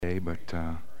today, but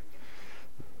a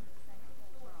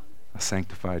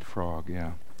sanctified frog,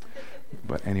 yeah.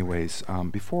 But anyways,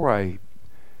 before I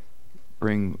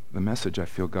bring the message I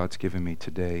feel God's given me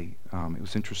today, it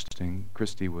was interesting.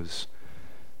 Christy was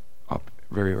up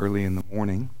very early in the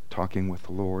morning talking with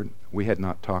the Lord. We had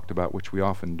not talked about, which we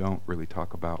often don't really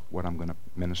talk about, what I'm going to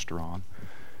minister on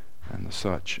and the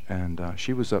such. And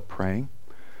she was up praying,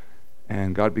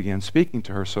 and God began speaking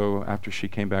to her. So after she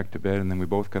came back to bed, and then we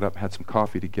both got up, had some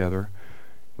coffee together,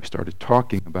 we started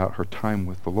talking about her time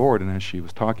with the Lord. And as she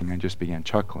was talking, I just began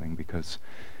chuckling because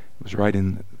it was right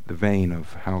in the vein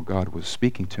of how God was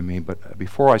speaking to me. But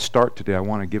before I start today, I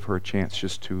want to give her a chance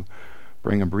just to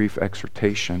bring a brief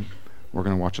exhortation. We're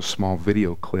going to watch a small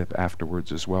video clip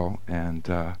afterwards as well. And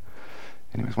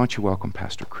anyways, why don't you welcome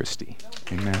Pastor Christy.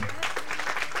 Amen.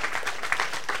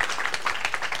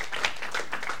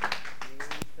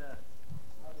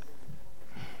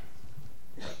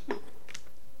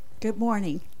 Good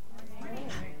morning.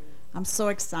 I'm so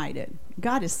excited.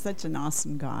 God is such an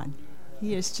awesome God.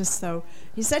 He is just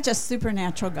he's such a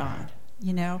supernatural God,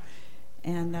 you know.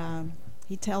 And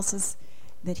he tells us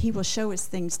that he will show us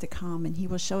things to come, and he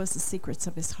will show us the secrets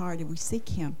of his heart, and we seek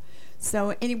him.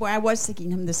 So anyway, I was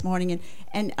seeking him this morning,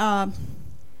 and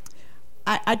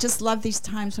I just love these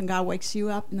times when God wakes you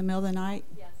up in the middle of the night.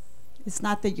 Yes. It's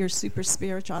not that you're super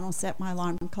spiritual. I don't set my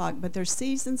alarm clock, but there's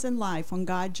seasons in life when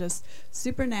God just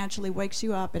supernaturally wakes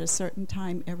you up at a certain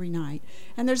time every night,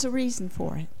 and there's a reason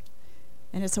for it.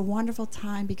 And it's a wonderful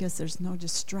time because there's no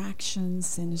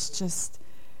distractions, and it's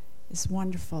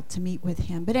wonderful to meet with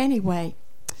him. But anyway,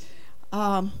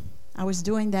 I was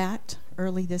doing that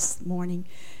early this morning,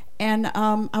 and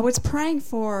I was praying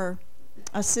for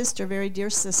a sister, a very dear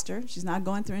sister. She's not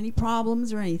going through any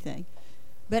problems or anything.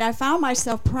 But I found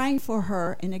myself praying for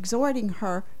her and exhorting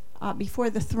her before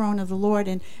the throne of the Lord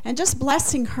and just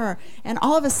blessing her. And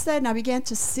all of a sudden, I began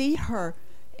to see her,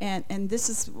 and this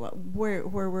is where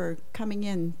we're coming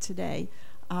in today,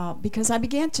 because I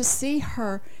began to see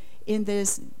her in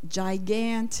this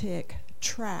gigantic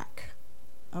track,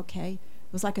 okay?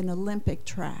 It was like an Olympic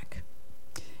track.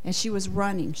 And she was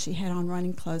running. She had on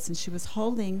running clothes, and she was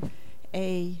holding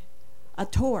a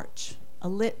torch, a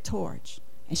lit torch.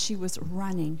 And she was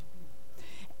running.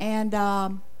 And I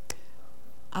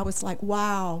was like,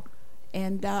 wow.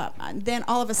 And then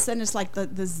all of a sudden, it's like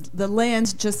the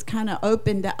lens just kind of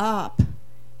opened up.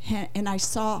 And I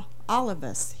saw all of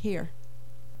us here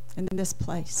in this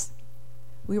place.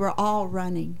 We were all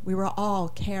running. We were all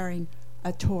carrying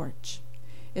a torch.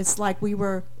 It's like we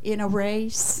were in a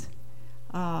race,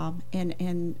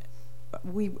 and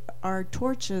our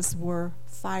torches were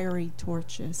fiery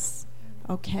torches,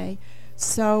 okay?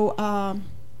 So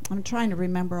I'm trying to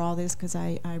remember all this because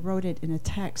I wrote it in a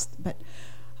text, but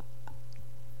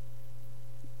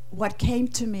what came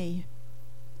to me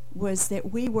was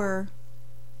that we were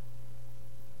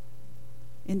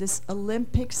in this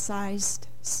Olympic-sized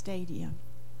stadium.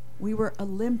 We were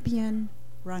Olympian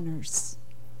runners.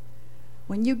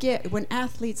 When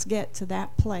athletes get to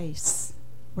that place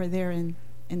where they're in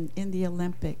the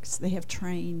Olympics, they have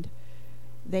trained,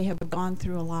 they have gone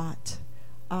through a lot.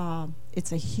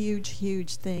 It's a huge,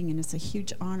 huge thing, and it's a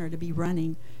huge honor to be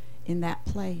running in that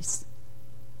place.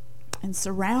 And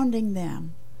surrounding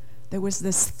them, there was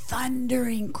this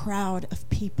thundering crowd of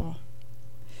people.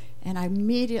 And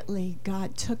immediately,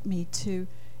 God took me to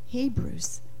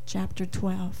Hebrews chapter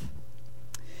 12.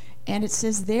 And it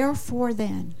says, "Therefore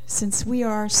then, since we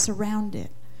are surrounded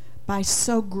by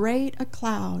so great a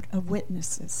cloud of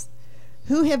witnesses,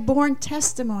 who have borne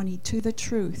testimony to the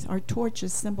truth," our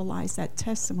torches symbolize that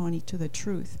testimony to the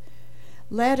truth,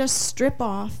 "let us strip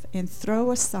off and throw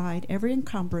aside every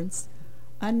encumbrance,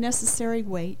 unnecessary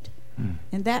weight,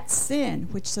 and that sin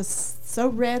which so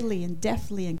readily and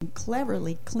deftly and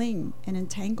cleverly cling and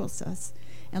entangles us,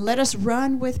 and let us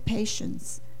run with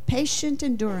patience, patient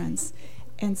endurance,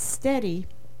 and steady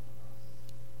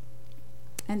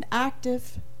and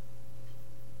active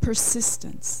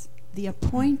persistence, the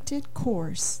appointed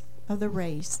course of the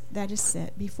race that is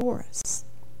set before us."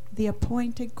 The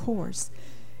appointed course.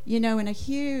 You know, in a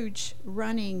huge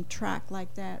running track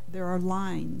like that, there are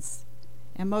lines,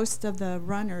 and most of the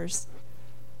runners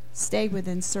stay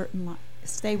within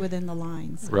the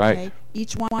lines. Right. Okay?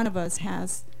 Each one of us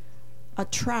has a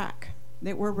track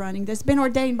that we're running that's been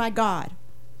ordained by God.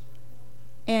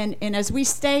 And as we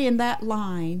stay in that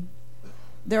line,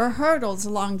 there are hurdles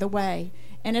along the way.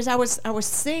 And as I was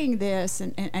seeing this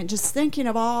and just thinking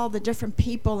of all the different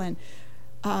people and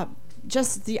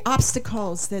just the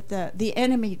obstacles that the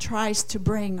enemy tries to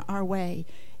bring our way,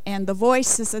 and the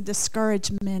voices of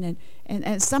discouragement,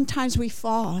 and sometimes we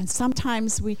fall, and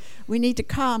sometimes we need to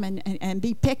come and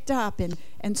be picked up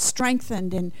and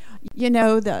strengthened, and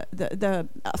the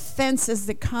offenses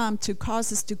that come to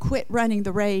cause us to quit running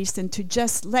the race and to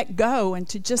just let go and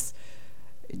to just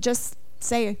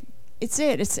say,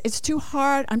 it's too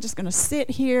hard, I'm just going to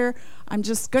sit here, I'm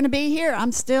just going to be here,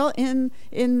 I'm still in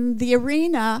the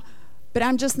arena, but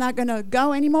I'm just not going to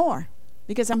go anymore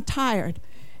because I'm tired.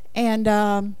 And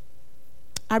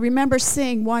I remember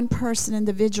seeing one person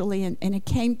individually, and it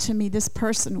came to me, this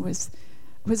person was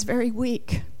very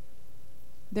weak.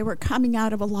 They were coming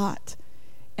out of a lot,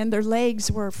 and their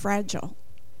legs were fragile,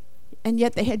 and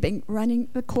yet they had been running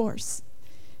the course.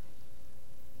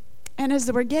 And as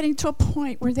they were getting to a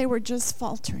point where they were just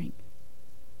faltering,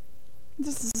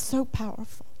 this is so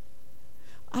powerful.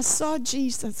 I saw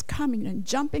Jesus coming and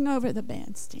jumping over the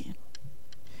bandstand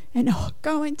and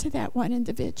going to that one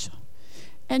individual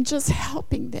and just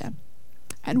helping them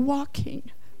and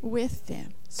walking with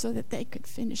them so that they could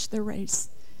finish the race.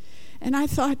 And I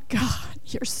thought, God,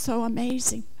 you're so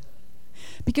amazing.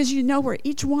 Because you know where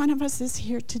each one of us is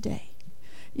here today.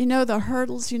 You know the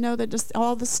hurdles, just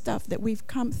all the stuff that we've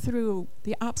come through,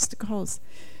 the obstacles.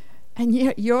 And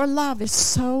yet your love is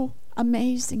so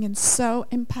amazing and so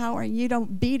empowering. You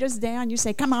don't beat us down. You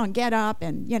say, come on, get up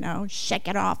and, shake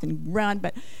it off and run.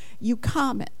 But you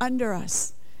come under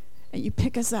us and you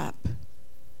pick us up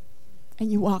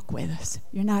and you walk with us.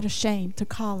 You're not ashamed to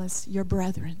call us your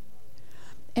brethren.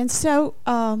 And so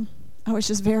I was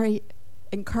just very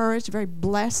encouraged, very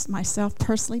blessed myself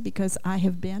personally, because I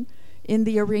have been in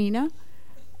the arena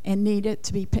and needed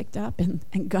to be picked up,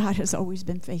 and God has always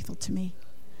been faithful to me.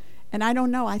 And I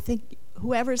don't know, I think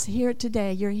whoever's here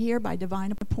today, you're here by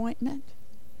divine appointment.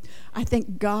 I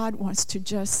think God wants to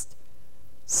just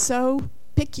so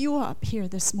pick you up here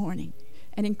this morning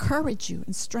and encourage you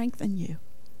and strengthen you,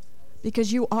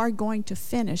 because you are going to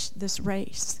finish this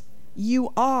race. We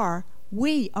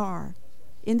are,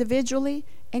 individually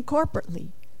and corporately.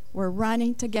 We're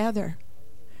running together.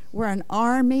 We're an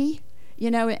army.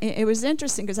 It was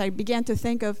interesting because I began to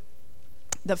think of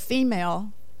the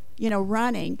female,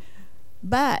 running.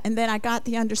 And then I got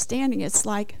the understanding it's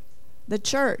like the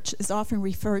church is often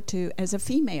referred to as a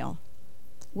female.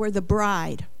 We're the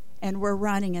bride, and we're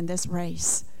running in this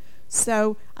race.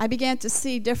 So I began to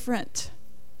see different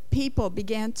people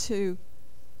began to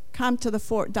come to the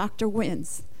fort. Dr.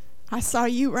 Wins, I saw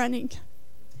you running.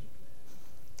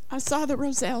 I saw the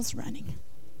Roselles running.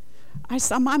 I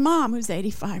saw my mom, who's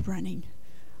 85, running.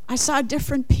 I saw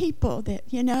different people that,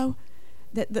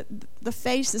 that the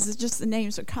faces, is just the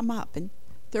names would come up, and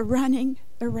they're running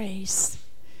a race.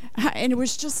 And it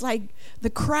was just like, the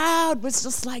crowd was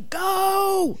just like,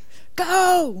 go,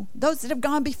 go. Those that have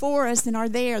gone before us and are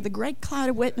there, the great cloud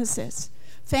of witnesses,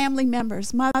 family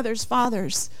members, mothers,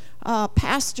 fathers,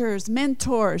 pastors,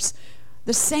 mentors,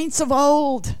 the saints of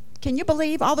old. Can you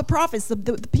believe all the prophets,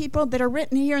 the people that are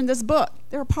written here in this book?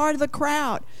 They're a part of the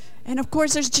crowd. And of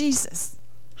course, there's Jesus.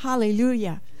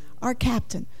 Hallelujah, our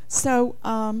captain. So,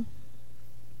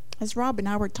 as Rob and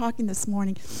I were talking this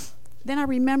morning, then I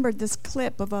remembered this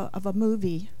clip of a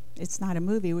movie. It's not a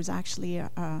movie. It was actually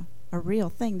a real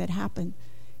thing that happened.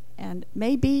 And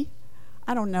maybe,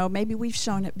 I don't know, maybe we've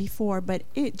shown it before, but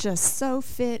it just so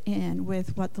fit in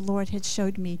with what the Lord had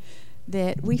showed me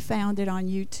that we found it on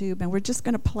YouTube, and we're just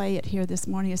going to play it here this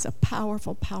morning. It's a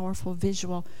powerful, powerful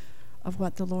visual of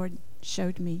what the Lord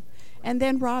showed me. And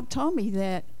then Rob told me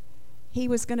that he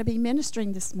was going to be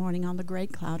ministering this morning on the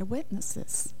great cloud of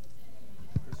witnesses.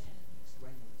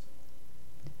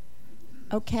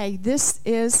 Okay, this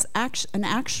is an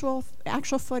actual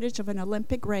footage of an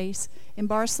Olympic race in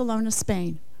Barcelona,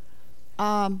 Spain.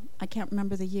 I can't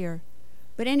remember the year.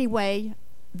 But anyway,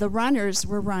 the runners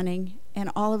were running, and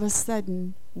all of a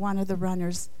sudden, one of the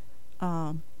runners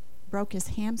broke his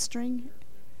hamstring,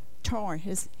 tore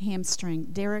his hamstring,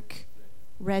 Derek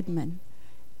Redmond.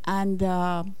 And,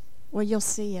 well, you'll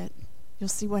see it. You'll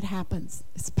see what happens.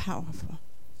 It's powerful.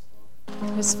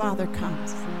 His father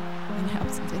comes and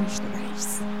helps him finish the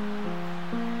race.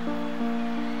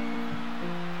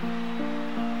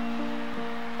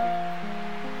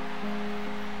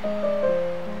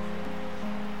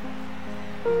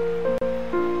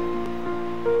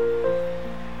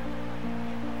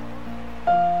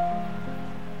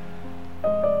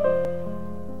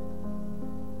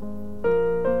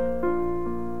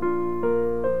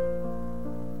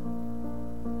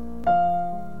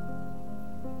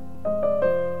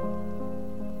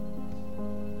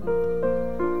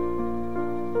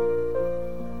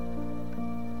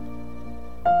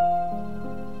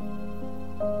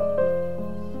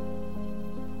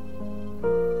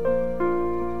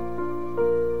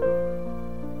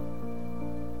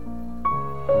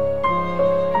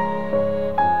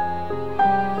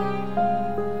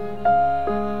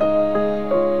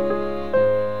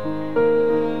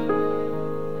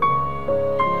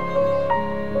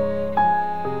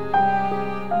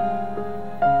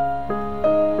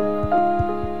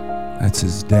 That's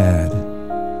his dad.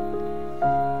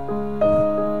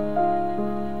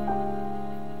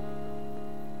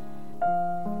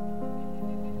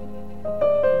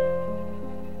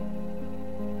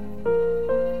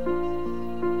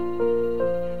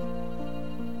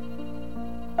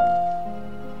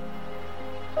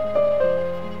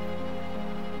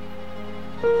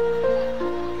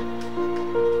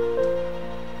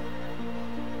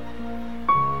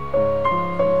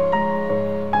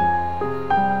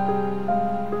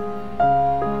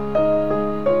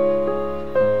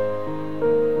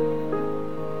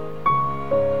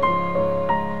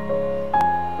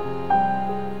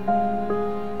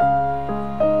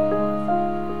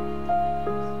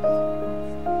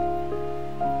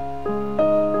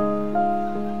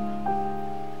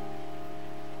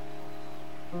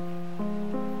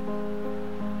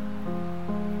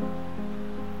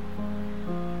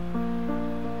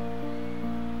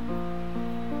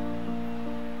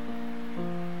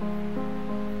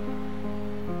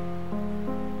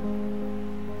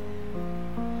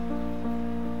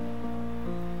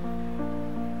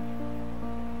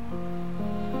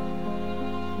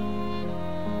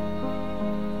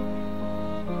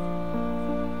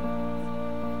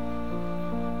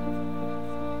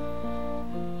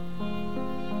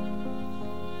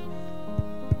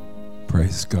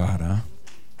 Praise God, huh?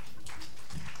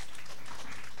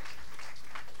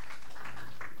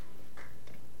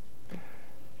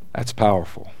 That's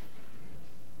powerful.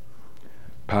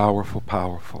 Powerful,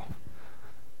 powerful.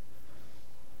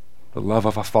 The love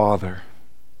of a father.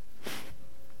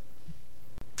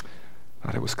 I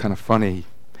thought it was kind of funny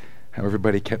how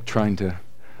everybody kept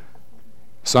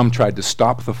some tried to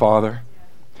stop the father.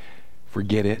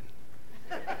 Forget it.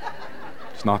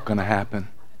 It's not going to happen.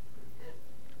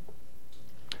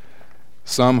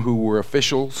 Some who were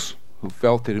officials who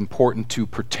felt it important to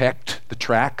protect the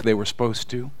track they were supposed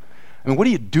to. I mean, what do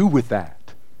you do with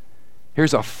that?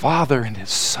 Here's a father and his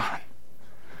son.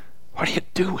 What do you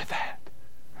do with that?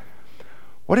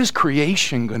 What is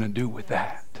creation going to do with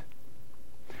that?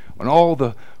 When all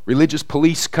the religious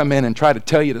police come in and try to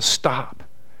tell you to stop,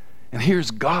 and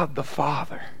here's God the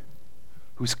Father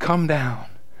who's come down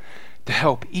to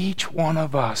help each one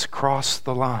of us cross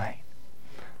the line.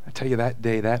 I tell you, that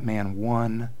day, that man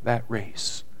won that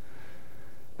race.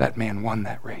 That man won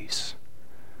that race.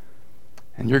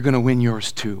 And you're going to win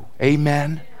yours too.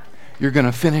 Amen? You're going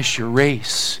to finish your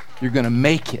race. You're going to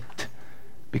make it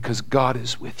because God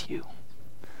is with you.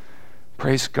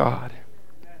 Praise God.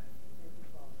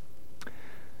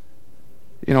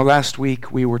 You know, last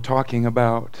week we were talking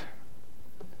about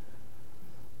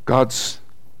God's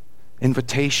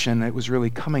invitation. It was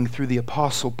really coming through the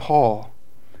Apostle Paul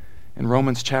in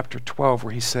Romans chapter 12,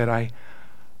 where he said,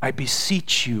 I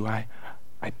beseech you, I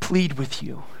plead with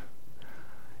you,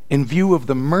 in view of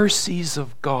the mercies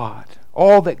of God,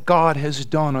 all that God has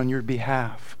done on your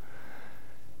behalf,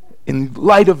 in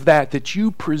light of that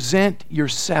you present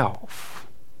yourself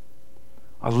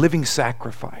a living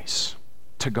sacrifice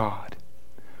to God,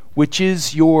 which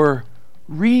is your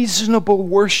reasonable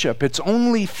worship. It's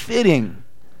only fitting.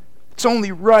 It's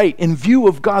only right in view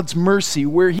of God's mercy,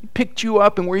 where He picked you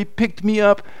up and where He picked me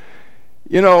up.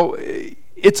 You know,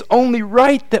 it's only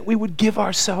right that we would give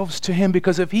ourselves to Him,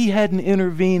 because if He hadn't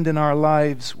intervened in our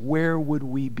lives, where would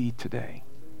we be today?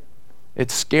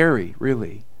 It's scary,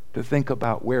 really, to think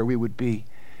about where we would be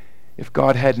if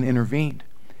God hadn't intervened.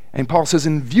 And Paul says,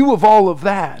 in view of all of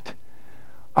that,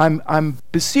 I'm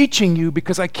beseeching you,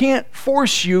 because I can't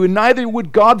force you, and neither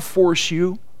would God force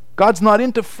you. God's not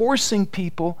into forcing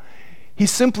people. He's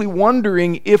simply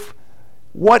wondering if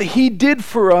what He did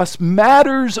for us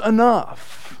matters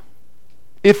enough,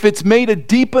 if it's made a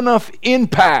deep enough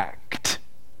impact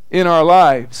in our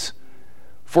lives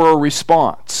for a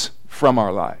response from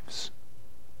our lives.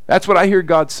 That's what I hear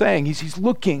God saying. He's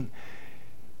looking.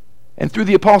 And through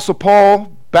the Apostle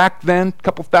Paul, back then, a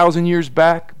couple thousand years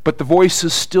back, but the voice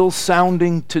is still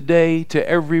sounding today to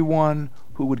everyone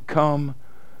who would come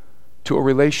to a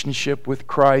relationship with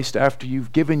Christ after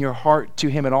you've given your heart to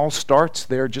Him. It all starts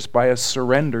there just by a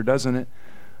surrender, doesn't it?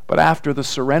 But after the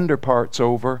surrender part's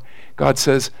over, God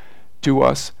says to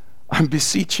us, I'm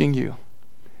beseeching you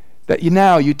that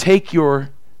you take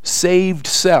your saved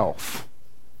self,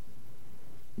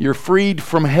 you're freed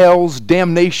from hell's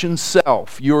damnation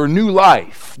self, your new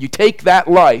life. You take that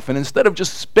life, and instead of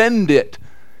just spend it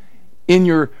in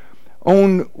your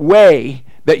own way,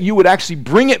 that you would actually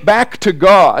bring it back to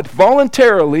God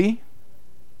voluntarily,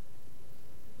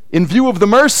 in view of the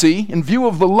mercy, in view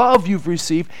of the love you've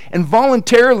received, and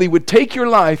voluntarily would take your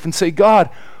life and say, God,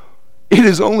 it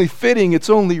is only fitting, it's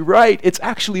only right, it's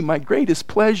actually my greatest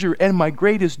pleasure and my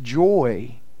greatest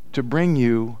joy to bring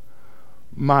you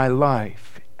my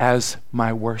life as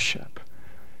my worship.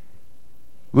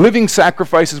 Living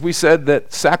sacrifices, we said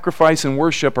that sacrifice and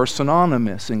worship are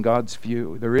synonymous in God's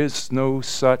view. There is no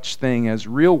such thing as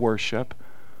real worship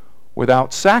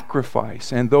without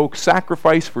sacrifice. And though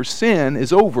sacrifice for sin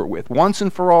is over with, once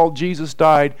and for all Jesus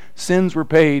died, sins were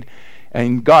paid,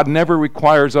 and God never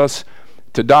requires us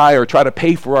to die or try to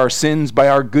pay for our sins by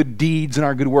our good deeds and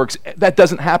our good works. That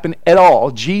doesn't happen at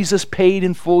all. Jesus paid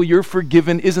in full. You're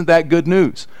forgiven. Isn't that good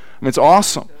news? I mean, it's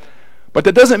awesome. But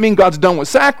that doesn't mean God's done with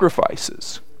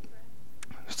sacrifices.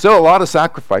 Still a lot of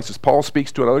sacrifices. Paul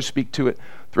speaks to it. Others speak to it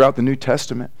throughout the New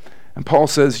Testament. And Paul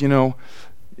says, to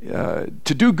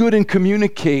do good and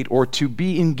communicate, or to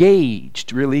be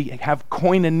engaged, really have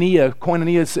koinonia.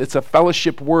 Koinonia, it's a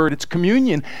fellowship word. It's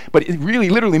communion. But it really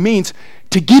literally means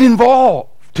to get involved.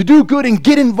 To do good and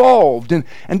get involved, and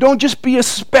don't just be a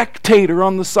spectator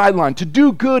on the sideline. To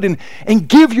do good and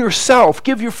give yourself,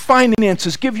 give your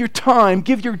finances, give your time,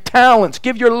 give your talents,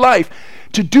 give your life.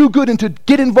 To do good and to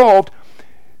get involved.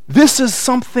 This is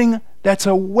something that's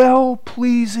a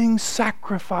well-pleasing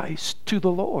sacrifice to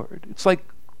the Lord. It's like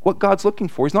what God's looking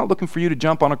for. He's not looking for you to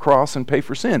jump on a cross and pay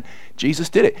for sin. Jesus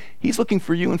did it. He's looking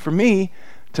for you and for me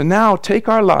to now take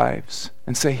our lives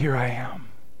and say, here I am.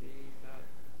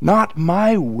 Not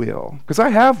my will, because I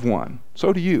have one.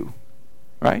 So do you,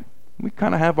 right? We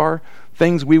kind of have our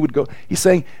things we would go. He's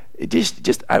saying,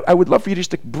 I would love for you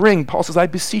just to bring. Paul says, I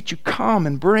beseech you, come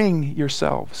and bring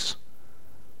yourselves.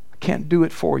 I can't do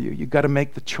it for you. You've got to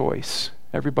make the choice.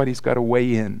 Everybody's got to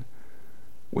weigh in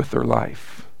with their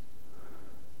life.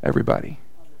 Everybody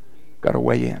got to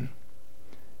weigh in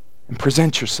and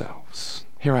present yourselves.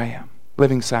 Here I am,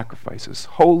 living sacrifices,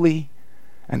 holy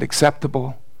and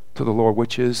acceptable to the Lord,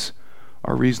 which is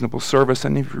our reasonable service.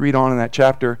 And if you read on in that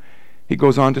chapter, he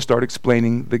goes on to start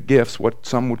explaining the gifts, what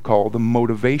some would call the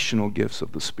motivational gifts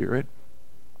of the Spirit,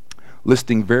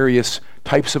 listing various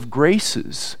types of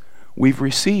graces we've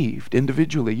received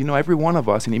individually. Every one of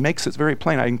us, and he makes it very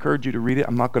plain. I encourage you to read it.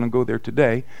 I'm not going to go there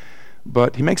today,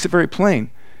 but he makes it very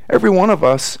plain. Every one of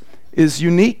us is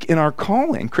unique in our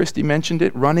calling. Christy mentioned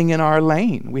it, running in our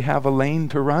lane. We have a lane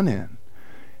to run in.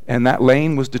 And that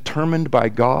lane was determined by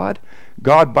God.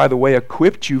 God, by the way,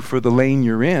 equipped you for the lane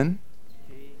you're in.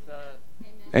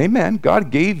 Amen. God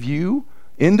gave you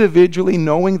individually,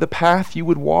 knowing the path you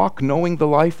would walk, knowing the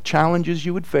life challenges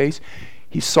you would face.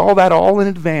 He saw that all in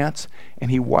advance, and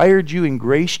he wired you and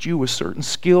graced you with certain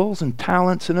skills and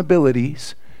talents and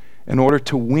abilities in order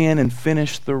to win and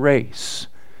finish the race.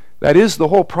 That is the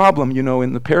whole problem,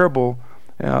 in the parable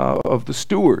of the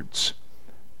stewards.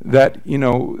 That,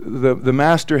 the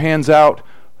master hands out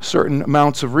certain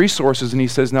amounts of resources, and he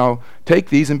says, now take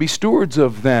these and be stewards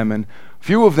of them. And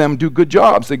few of them do good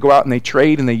jobs. They go out and they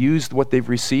trade and they use what they've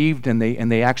received, and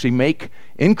they actually make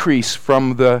increase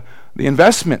from the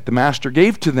investment the master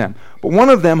gave to them. But one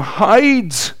of them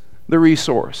hides the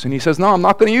resource, and he says, no, I'm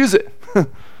not going to use it.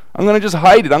 I'm going to just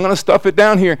hide it. I'm going to stuff it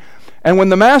down here. And when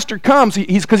the master comes,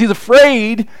 he's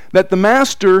afraid that the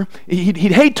master, he'd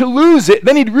hate to lose it,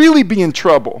 then he'd really be in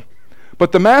trouble.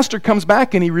 But the master comes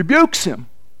back and he rebukes him.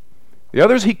 The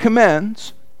others he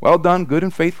commends, well done, good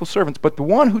and faithful servants. But the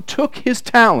one who took his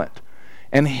talent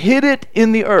and hid it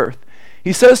in the earth,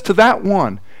 he says to that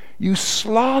one, you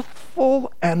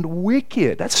slothful and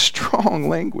wicked. That's strong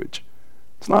language.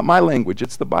 It's not my language,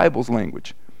 it's the Bible's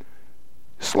language.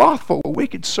 Slothful,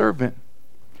 wicked servant.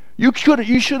 You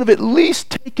should have at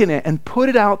least taken it and put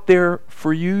it out there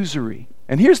for usury.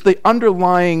 And here's the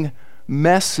underlying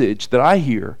message that I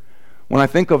hear when I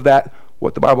think of that,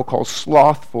 what the Bible calls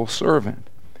slothful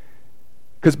servant.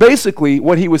 Because basically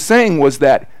what he was saying was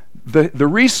that the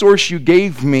resource you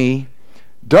gave me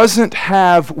doesn't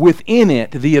have within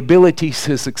it the ability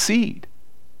to succeed.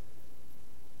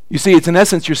 You see, it's in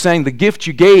essence you're saying the gift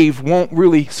you gave won't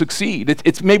really succeed.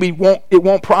 It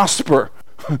won't prosper.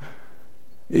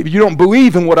 If you don't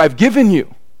believe in what I've given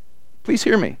you. Please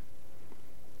hear me.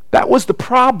 That was the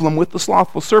problem with the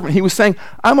slothful servant. He was saying,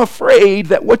 I'm afraid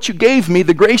that what you gave me,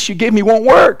 the grace you gave me, won't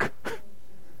work.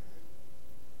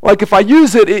 Like if I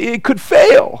use it, it could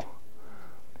fail.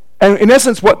 And in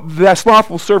essence, what that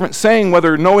slothful servant saying,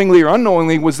 whether knowingly or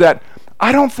unknowingly, was that,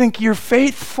 I don't think you're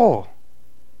faithful.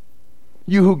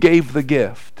 You who gave the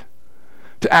gift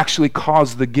to actually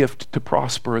cause the gift to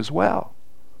prosper as well.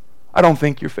 I don't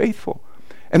think you're faithful.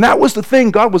 And that was the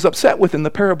thing God was upset with in the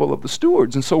parable of the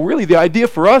stewards. And so really the idea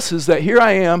for us is that here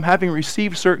I am having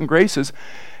received certain graces,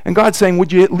 and God's saying,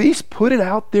 would you at least put it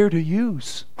out there to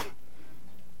use?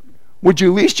 Would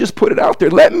you at least just put it out there?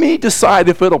 Let me decide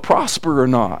if it'll prosper or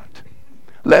not.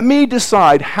 Let me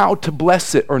decide how to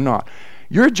bless it or not.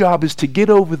 Your job is to get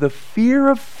over the fear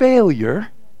of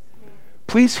failure.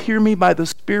 Please hear me by the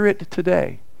Spirit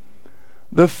today.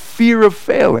 The fear of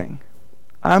failing.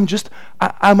 I'm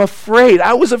afraid.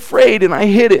 I was afraid and I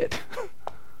hid it.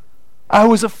 I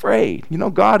was afraid. You know,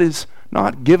 God has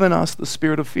not given us the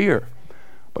spirit of fear,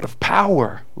 but of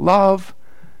power, love,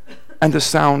 and a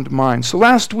sound mind. So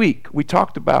last week we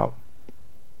talked about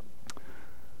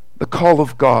the call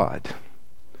of God,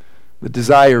 the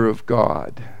desire of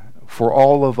God for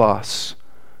all of us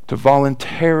to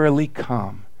voluntarily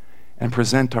come and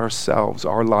present ourselves,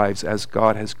 our lives, as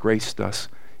God has graced us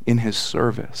in His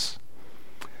service.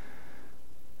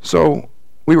 So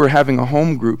we were having a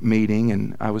home group meeting,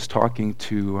 and I was talking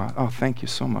to, thank you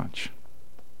so much.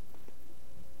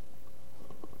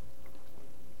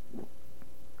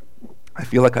 I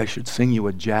feel like I should sing you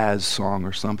a jazz song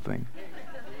or something.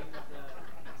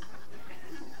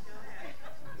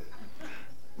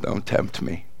 Don't tempt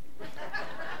me.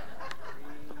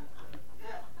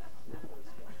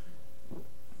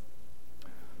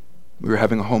 We were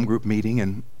having a home group meeting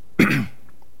and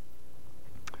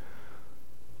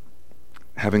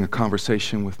having a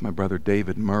conversation with my brother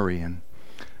David Murray. And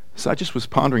so I just was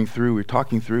pondering through, we were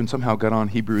talking through, and somehow got on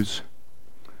Hebrews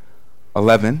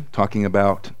 11, talking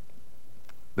about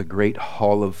the great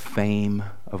hall of fame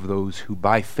of those who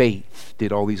by faith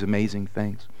did all these amazing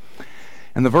things.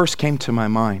 And the verse came to my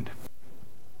mind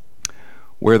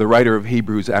where the writer of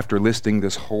Hebrews, after listing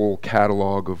this whole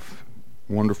catalog of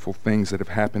wonderful things that have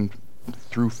happened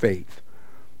through faith,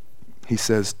 he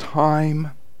says,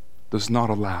 time does not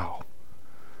allow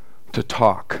to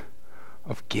talk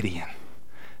of Gideon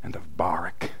and of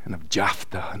Barak and of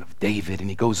Jephthah and of David, and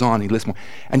he goes on, he lists more.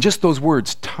 And just those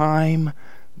words, time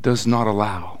does not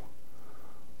allow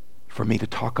for me to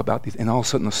talk about these. And all of a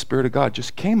sudden the Spirit of God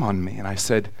just came on me, and I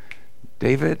said,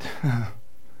 David,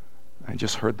 I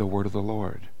just heard the word of the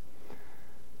Lord.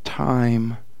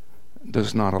 Time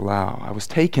does not allow. I was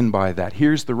taken by that.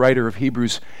 Here's the writer of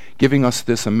Hebrews giving us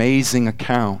this amazing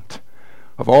account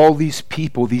of all these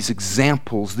people, these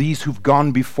examples, these who've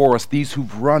gone before us, these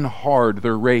who've run hard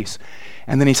their race.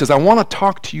 And then he says, I want to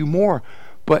talk to you more,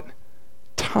 but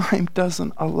time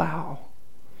doesn't allow.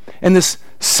 And this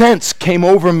sense came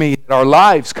over me that our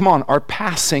lives, are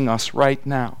passing us right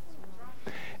now.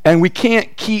 And we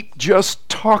can't keep just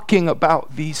talking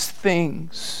about these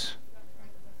things.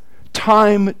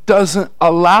 Time doesn't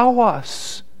allow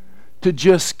us to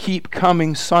just keep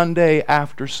coming Sunday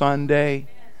after Sunday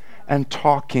and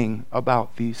talking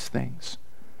about these things.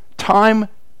 Time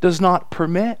does not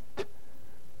permit.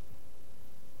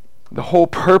 The whole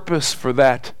purpose for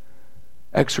that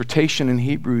exhortation in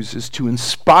Hebrews is to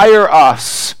inspire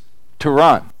us to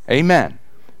run. Amen.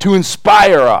 To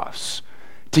inspire us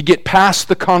to get past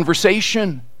the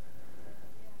conversation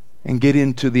and get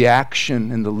into the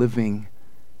action and the living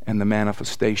and the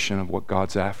manifestation of what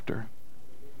God's after.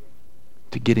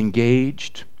 To get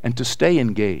engaged and to stay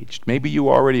engaged. Maybe you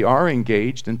already are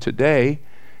engaged, and today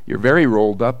you're very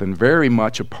rolled up and very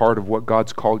much a part of what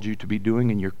God's called you to be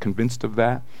doing, and you're convinced of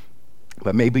that.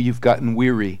 But maybe you've gotten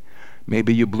weary.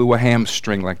 Maybe you blew a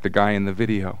hamstring like the guy in the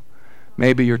video.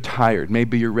 Maybe you're tired.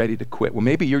 Maybe you're ready to quit. Well,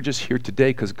 maybe you're just here today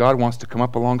because God wants to come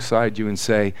up alongside you and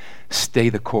say, stay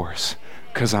the course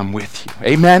because I'm with you.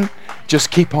 Amen?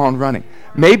 Just keep on running.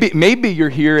 Maybe you're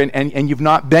here and you've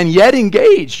not been yet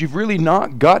engaged. You've really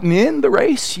not gotten in the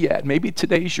race yet. Maybe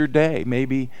today's your day.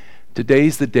 Maybe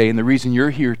today's the day. And the reason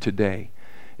you're here today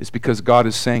is because God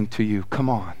is saying to you, come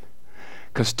on.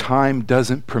 Because time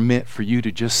doesn't permit for you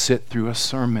to just sit through a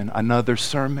sermon, another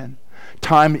sermon.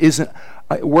 Time isn't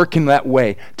working that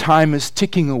way. Time is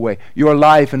ticking away. Your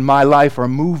life and my life are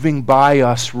moving by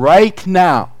us right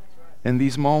now in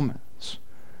these moments.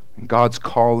 And God's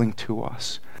calling to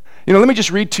us. Let me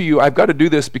just read to you. I've got to do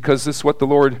this because this is what the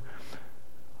Lord,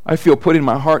 I feel, put in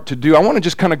my heart to do. I want to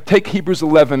just kind of take Hebrews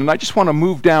 11, and I just want to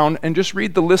move down and just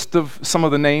read the list of some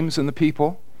of the names and the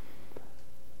people.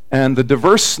 And the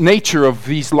diverse nature of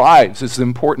these lives is the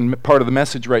important part of the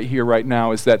message right here, right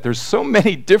now, is that there's so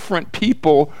many different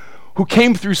people who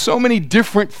came through so many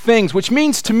different things, which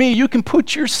means to me you can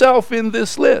put yourself in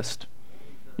this list.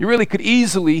 You really could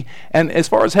easily, and as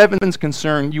far as heaven's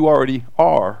concerned, you already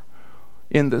are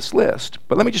in this list.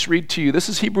 But let me just read to you. This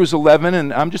is Hebrews 11,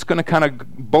 and I'm just going to kind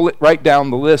of bullet right down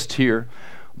the list here.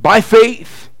 By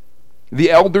faith,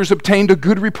 the elders obtained a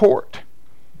good report.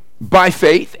 By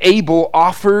faith, Abel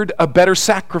offered a better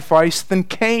sacrifice than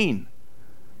Cain.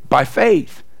 By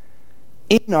faith,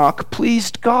 Enoch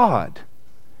pleased God,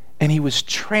 and he was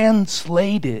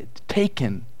translated,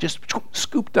 taken, just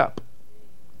scooped up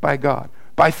by God.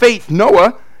 By faith,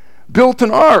 Noah built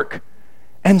an ark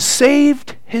and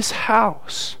saved his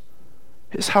house,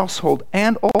 his household,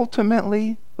 and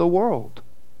ultimately the world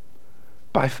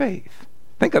by faith.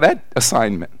 Think of that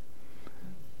assignment.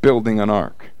 Building an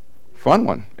ark. Fun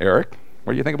one, Eric.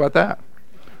 What do you think about that?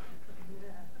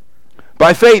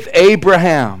 By faith,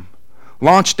 Abraham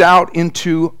launched out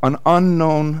into an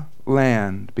unknown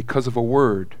land because of a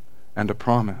word and a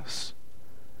promise.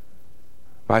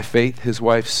 By faith, his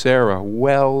wife Sarah,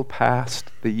 well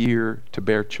past the year to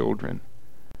bear children,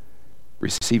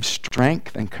 received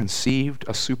strength and conceived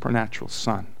a supernatural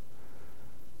son.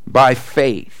 By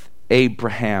faith,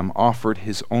 Abraham offered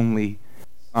his only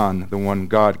son, the one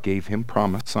God gave him,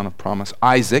 promise, son of promise,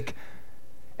 Isaac,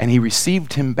 and he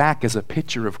received him back as a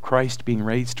picture of Christ being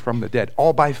raised from the dead,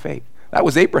 all by faith. That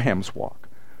was Abraham's walk.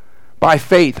 By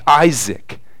faith,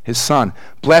 Isaac, his son,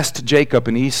 blessed Jacob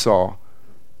and Esau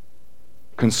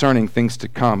concerning things to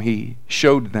come. He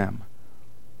showed them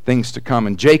things to come.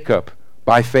 And Jacob,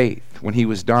 by faith, when he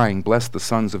was dying, blessed the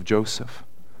sons of Joseph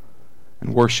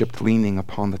and worshipped leaning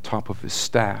upon the top of his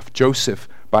staff. Joseph,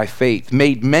 by faith,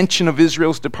 made mention of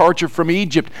Israel's departure from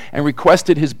Egypt and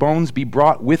requested his bones be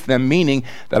brought with them, meaning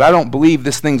that I don't believe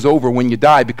this thing's over when you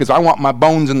die, because I want my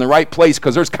bones in the right place,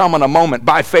 because there's coming a moment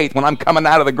by faith when I'm coming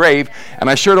out of the grave, and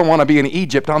I sure don't want to be in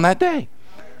Egypt on that day.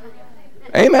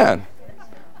 Amen.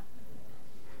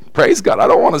 Praise God. I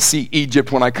don't want to see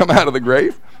Egypt when I come out of the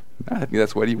grave. I think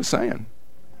that's what he was saying.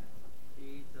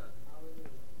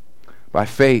 By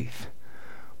faith,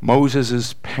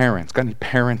 Moses' parents, got any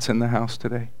parents in the house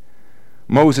today?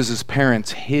 Moses'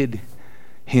 parents hid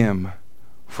him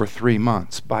for 3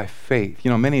 months by faith.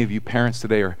 You know, many of you parents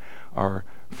today are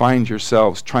find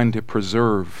yourselves trying to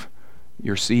preserve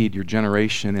your seed, your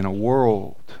generation, in a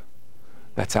world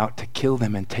that's out to kill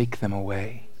them and take them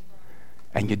away.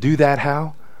 And you do that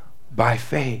how? By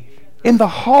faith. In the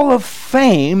Hall of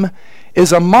Fame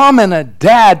is a mom and a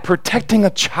dad protecting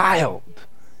a child.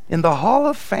 In the Hall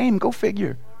of Fame, go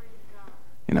figure.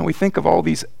 You know, we think of all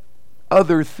these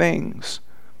other things.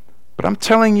 But I'm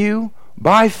telling you,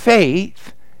 by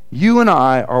faith, you and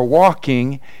I are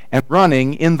walking and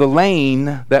running in the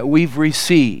lane that we've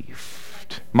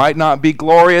received. Might not be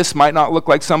glorious, might not look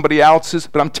like somebody else's,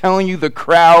 but I'm telling you, the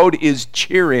crowd is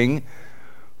cheering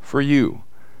for you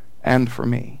and for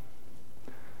me.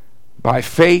 By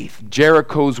faith,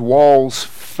 Jericho's walls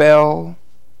fell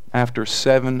after a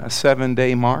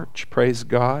 7-day march. Praise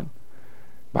God.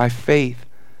 By faith,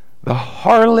 the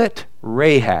harlot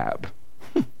Rahab,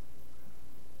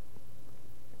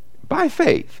 by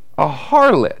faith, a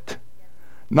harlot,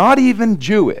 not even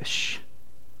Jewish,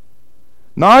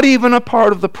 not even a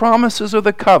part of the promises or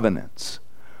the covenants,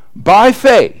 by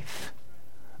faith,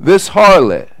 this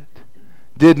harlot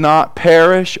did not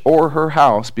perish or her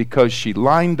house, because she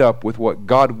lined up with what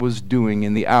God was doing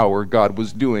in the hour God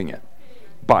was doing it,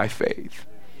 by faith.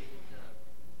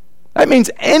 That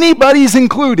means anybody's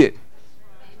included.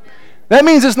 That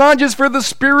means it's not just for the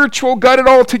spiritual got it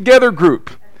all together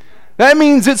group. That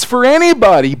means it's for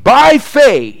anybody by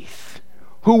faith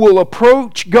who will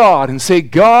approach God and say,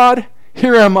 God,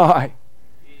 here am I.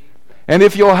 And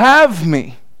if you'll have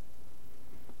me,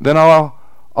 then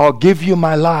I'll give you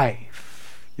my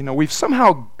life. You know, we've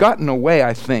somehow gotten away,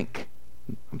 I think.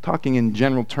 I'm talking in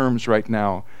general terms right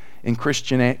now, in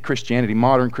Christianity,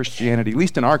 modern Christianity, at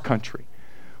least in our country.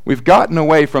 We've gotten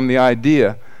away from the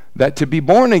idea that to be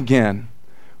born again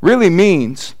really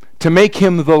means to make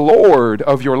him the Lord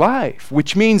of your life,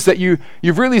 which means that you've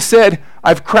really said,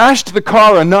 I've crashed the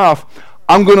car enough,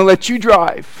 I'm going to let you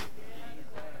drive.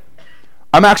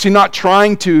 I'm actually not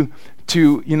trying to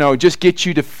just get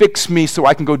you to fix me so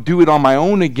I can go do it on my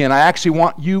own again. I actually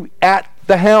want you at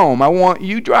the helm. I want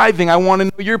you driving. I want to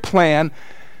know your plan.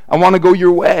 I want to go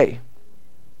your way.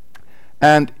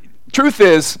 And truth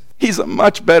is, he's a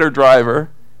much better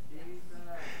driver.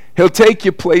 He'll take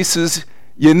you places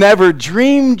you never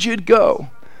dreamed you'd go.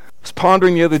 I was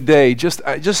pondering the other day, just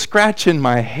scratching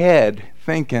my head,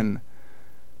 thinking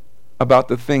about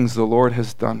the things the Lord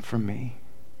has done for me.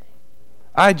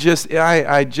 I just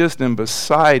am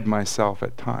beside myself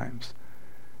at times.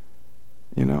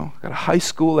 You know, got a high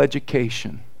school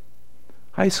education.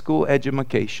 High school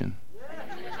education.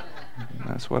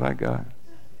 That's what I got.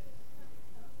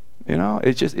 You know,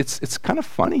 it's kind of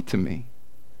funny to me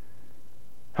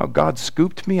how God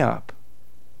scooped me up.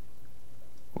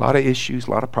 A lot of issues,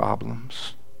 a lot of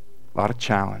problems, a lot of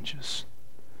challenges.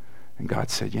 And God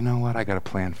said, you know what? I got a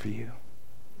plan for you.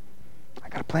 I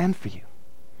got a plan for you.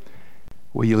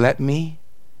 Will you let me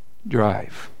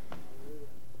drive?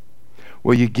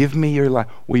 Will you give me your life?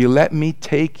 Will you let me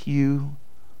take you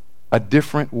a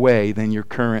different way than you're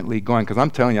currently going. Because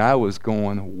I'm telling you, I was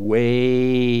going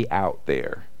way out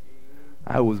there.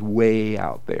 I was way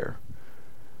out there.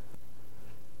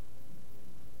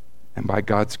 And by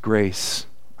God's grace,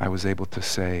 I was able to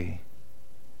say,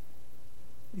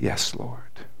 yes, Lord.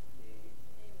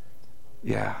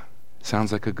 Yeah,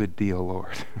 sounds like a good deal,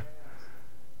 Lord.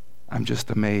 I'm just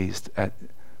amazed at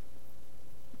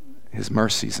His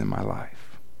mercies in my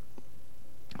life.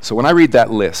 So when I read that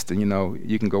list, and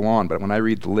you can go on, but when I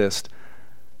read the list,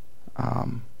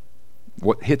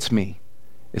 what hits me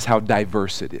is how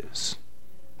diverse it is.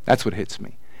 That's what hits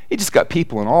me. He just got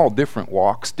people in all different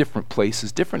walks, different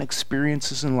places, different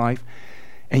experiences in life.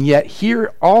 And yet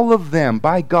here, all of them,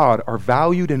 by God, are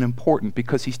valued and important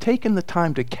because He's taken the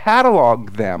time to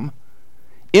catalog them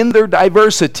in their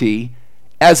diversity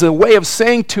as a way of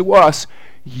saying to us,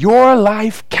 your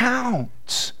life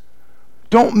counts.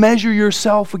 Don't measure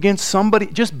yourself against somebody.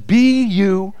 Just be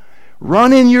you.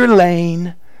 Run in your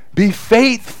lane. Be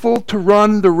faithful to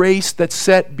run the race that's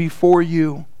set before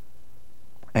you.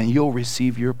 And you'll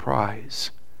receive your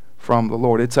prize from the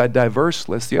Lord. It's a diverse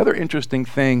list. The other interesting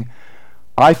thing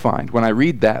I find when I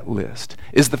read that list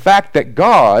is the fact that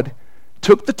God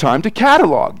took the time to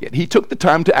catalog it. He took the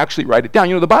time to actually write it down.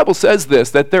 The Bible says this,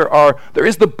 that there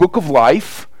is the book of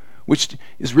life, which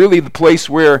is really the place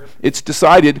where it's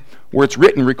decided, where it's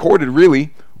written, recorded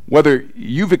really, whether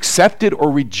you've accepted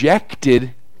or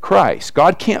rejected Christ.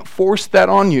 God can't force that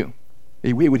on you.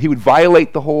 He would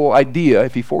violate the whole idea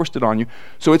if He forced it on you.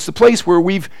 So it's the place where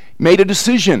we've made a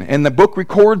decision, and the book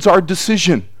records our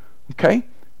decision. Okay?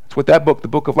 That's what that book, the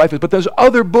book of life, is. But there's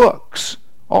other books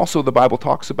also the Bible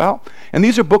talks about. And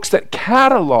these are books that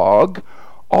catalog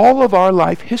all of our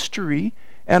life history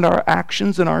and our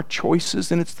actions and our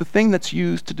choices, and it's the thing that's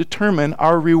used to determine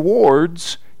our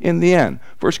rewards in the end.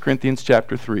 1 Corinthians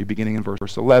chapter 3, beginning in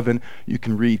verse 11, you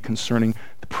can read concerning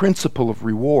the principle of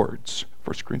rewards.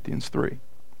 1 Corinthians 3.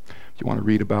 If you want to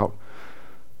read about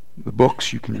the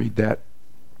books, you can read that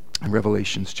in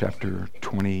Revelations chapter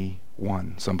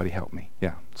 21. Somebody help me.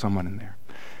 Yeah, someone in there.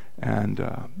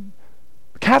 And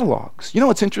catalogs.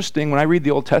 What's interesting? When I read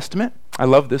the Old Testament, I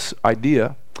love this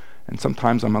idea, and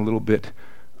sometimes I'm a little bit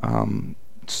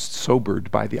sobered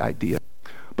by the idea.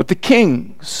 But the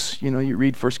kings, you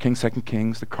read 1 Kings, 2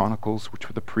 Kings, the Chronicles, which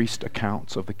were the priest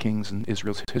accounts of the kings in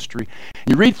Israel's history.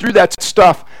 You read through that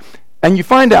stuff, and you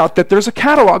find out that there's a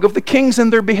catalog of the kings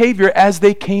and their behavior as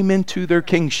they came into their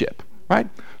kingship, right?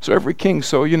 So every king,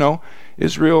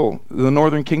 Israel, the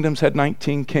northern kingdoms had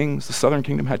 19 kings, the southern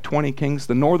kingdom had 20 kings,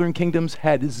 the northern kingdoms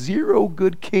had 0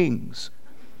 good kings.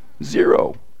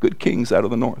 0 good kings out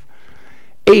of the north.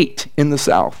 8 in the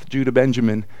south, Judah,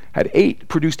 Benjamin,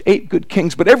 produced 8 good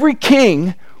kings, but every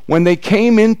king, when they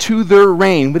came into their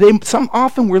reign, some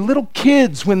often were little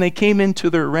kids when they came into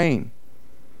their reign.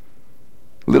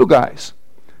 Little guys,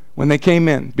 when they came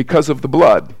in, because of the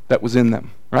blood that was in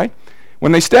them, right?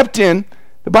 When they stepped in,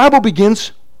 the Bible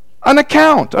begins an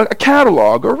account, a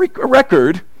catalog, or a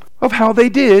record of how they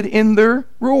did in their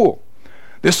rule.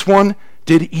 This one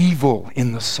did evil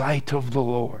in the sight of the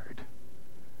Lord.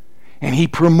 And he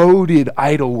promoted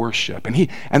idol worship.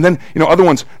 And then other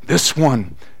ones, this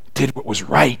one did what was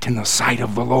right in the sight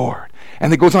of the Lord.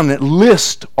 And it goes on and it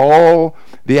lists all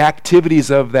the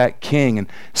activities of that king, and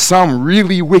some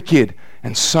really wicked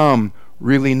and some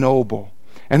really noble.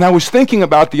 And I was thinking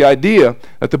about the idea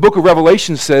that the book of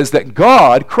Revelation says that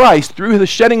God, Christ, through the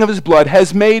shedding of His blood,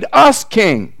 has made us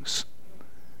kings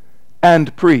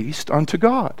and priests unto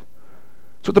God.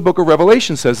 That's what the book of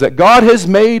Revelation says, that God has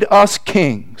made us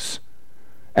kings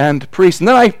and priests. And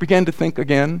then I began to think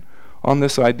again on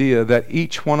this idea that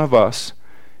each one of us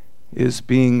is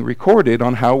being recorded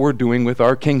on how we're doing with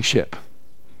our kingship.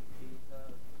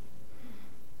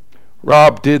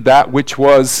 Rob did that which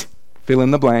was, fill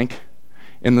in the blank,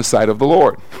 in the sight of the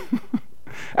Lord.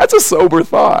 That's a sober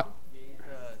thought.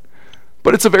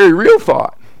 But it's a very real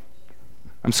thought.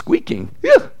 I'm squeaking.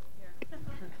 Yeah.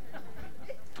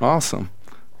 Awesome.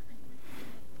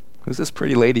 Who's this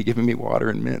pretty lady giving me water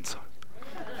and mints?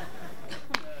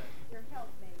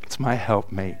 It's my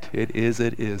helpmate. It is.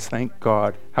 Thank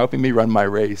God. Helping me run my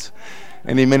race.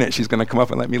 Any minute she's going to come up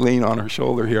and let me lean on her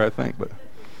shoulder here, I think. But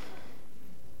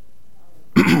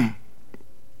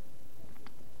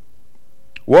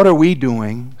what are we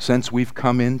doing since we've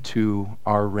come into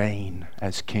our reign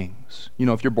as kings?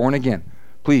 If you're born again,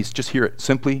 please just hear it.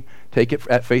 Simply take it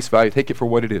at face value. Take it for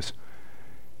what it is.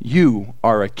 You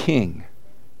are a king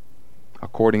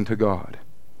according to God,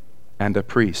 and a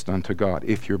priest unto God.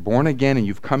 If you're born again and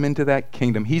you've come into that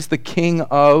kingdom, He's the King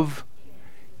of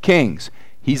kings.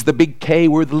 He's the big K,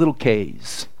 we're the little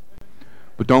Ks.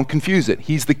 But don't confuse it.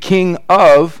 He's the King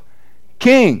of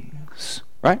kings,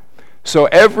 right? So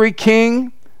every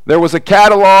king, there was a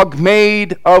catalog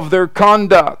made of their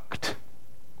conduct,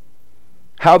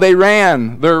 how they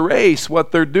ran their race,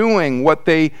 what they're doing,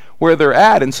 where they're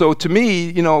at. And so to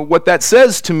me, what that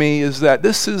says to me is that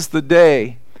this is the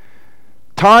day.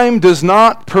 Time does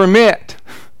not permit.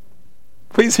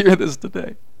 Please hear this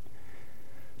today.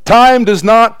 Time does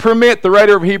not permit, the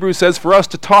writer of Hebrews says, for us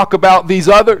to talk about these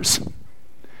others.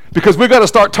 Because we've got to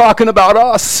start talking about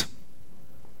us.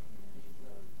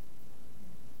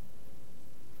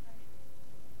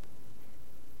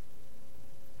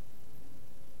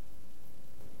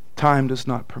 Time does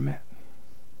not permit.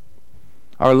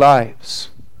 Our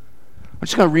lives. I'm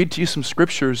just going to read to you some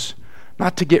scriptures,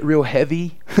 not to get real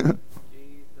heavy.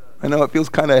 I know it feels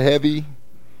kind of heavy.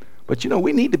 But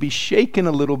we need to be shaken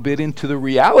a little bit into the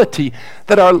reality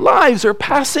that our lives are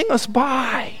passing us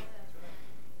by.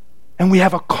 And we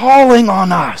have a calling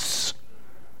on us.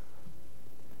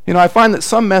 I find that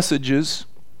some messages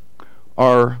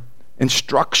are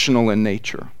instructional in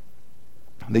nature.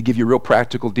 They give you real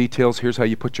practical details. Here's how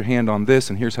you put your hand on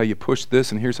this, and here's how you push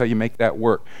this, and here's how you make that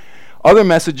work. Other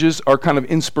messages are kind of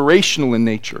inspirational in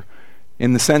nature,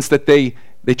 in the sense that they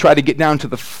try to get down to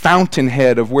the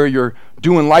fountainhead of where you're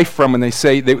doing life from, and they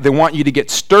say they want you to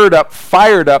get stirred up,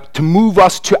 fired up, to move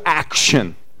us to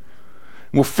action.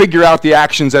 We'll figure out the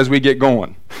actions as we get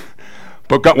going.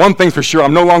 But got one thing for sure,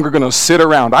 I'm no longer going to sit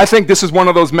around. I think this is one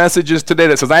of those messages today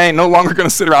that says, I ain't no longer going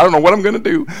to sit around. I don't know what I'm going to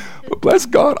do. But bless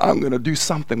God, I'm going to do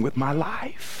something with my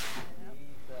life.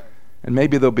 And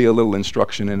maybe there'll be a little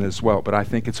instruction in it as well. But I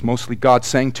think it's mostly God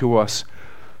saying to us,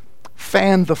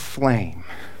 fan the flame.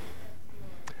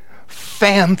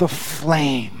 Fan the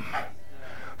flame.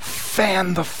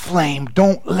 Fan the flame.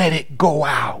 Don't let it go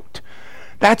out.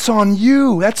 That's on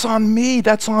you. That's on me.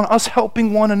 That's on us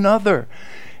helping one another.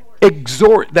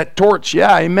 Exhort, that torch,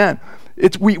 yeah, amen.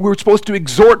 We're supposed to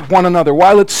exhort one another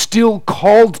while it's still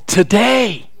called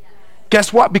today.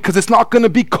 Guess what? Because it's not going to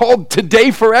be called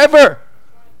today forever.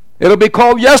 It'll be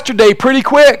called yesterday pretty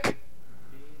quick.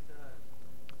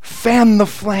 Fan the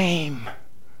flame.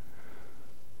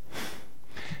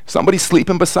 Somebody's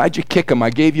sleeping beside you, kick them. I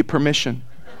gave you permission.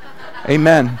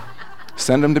 Amen.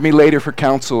 Send them to me later for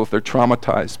counsel if they're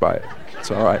traumatized by it. It's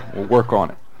all right. We'll work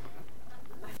on it.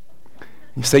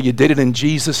 You say you did it in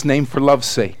Jesus' name for love's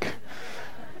sake.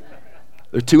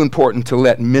 They're too important to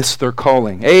let miss their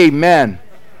calling. Amen.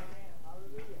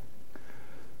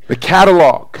 The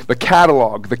catalog.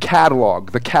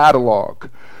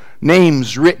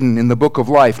 Names written in the book of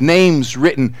life. Names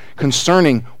written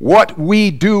concerning what we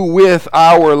do with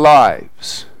our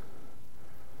lives.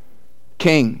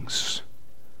 Kings.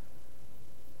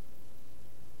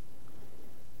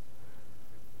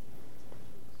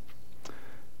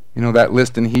 That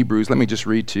list in Hebrews, let me just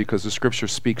read to you because the scripture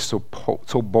speaks so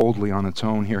boldly on its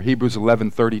own here. Hebrews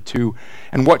 11:32.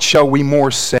 And what shall we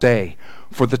more say?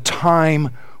 For the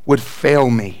time would fail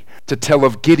me to tell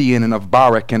of Gideon and of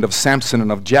Barak and of Samson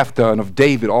and of Jephthah and of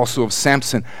David, also of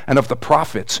Samson and of the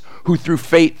prophets, who through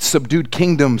faith subdued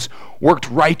kingdoms, worked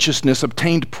righteousness,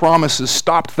 obtained promises,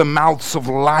 stopped the mouths of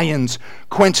lions,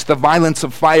 quenched the violence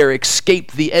of fire,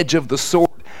 escaped the edge of the sword,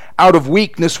 out of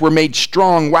weakness were made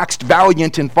strong, waxed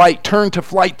valiant in fight, turned to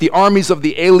flight the armies of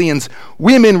the aliens.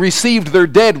 Women received their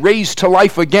dead raised to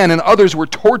life again, and others were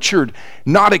tortured,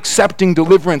 not accepting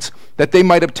deliverance, that they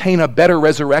might obtain a better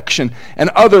resurrection.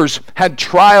 And others had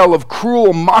trial of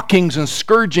cruel mockings and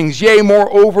scourgings, yea,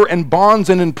 moreover, and bonds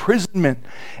and imprisonment,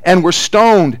 and were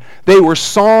stoned. They were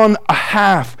sawn a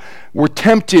half, were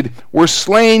tempted, were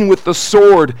slain with the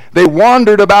sword. They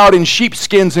wandered about in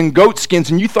sheepskins and goatskins,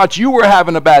 and you thought you were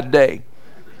having a bad day.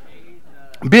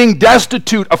 Being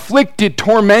destitute, afflicted,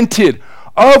 tormented,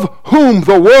 of whom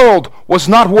the world was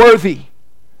not worthy.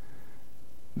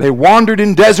 They wandered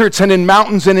in deserts and in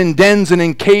mountains and in dens and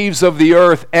in caves of the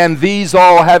earth, and these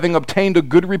all, having obtained a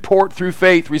good report through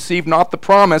faith, received not the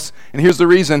promise. And here's the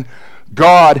reason: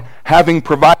 God, having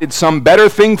provided some better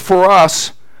thing for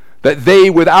us, that they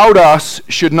without us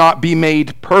should not be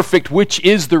made perfect, which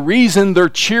is the reason they're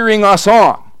cheering us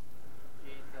on.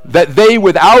 That they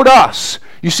without us.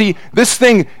 You see, this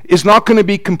thing is not going to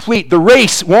be complete. The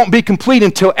race won't be complete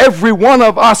until every one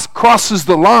of us crosses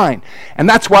the line. And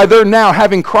that's why they're now,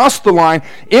 having crossed the line,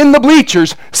 in the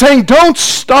bleachers, saying, don't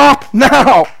stop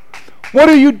now. What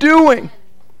are you doing?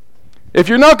 If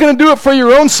you're not going to do it for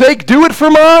your own sake, do it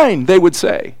for mine, they would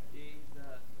say.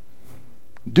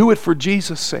 Do it for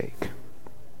Jesus' sake.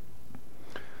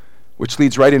 Which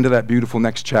leads right into that beautiful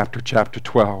next chapter, chapter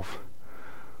 12.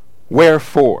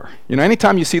 Wherefore.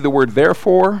 Anytime you see the word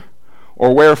therefore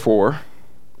or wherefore,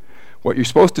 What you're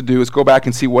supposed to do is go back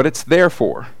and see what it's there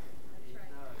for.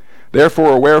 Therefore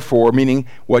or wherefore, meaning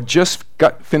what just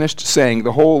got finished saying,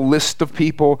 the whole list of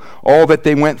people, all that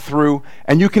they went through,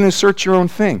 and you can insert your own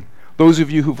thing. Those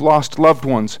of you who've lost loved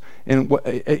ones in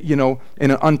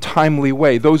an untimely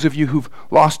way. Those of you who've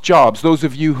lost jobs. Those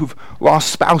of you who've lost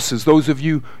spouses. Those of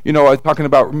you, I'm talking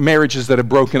about marriages that have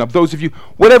broken up. Those of you,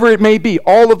 whatever it may be,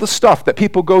 all of the stuff that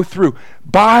people go through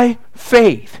by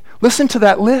faith. Listen to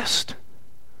that list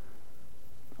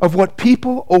of what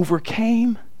people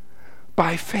overcame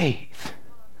by faith.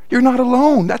 You're not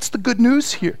alone. That's the good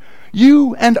news here.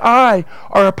 You and I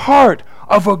are a part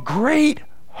of a great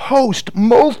host,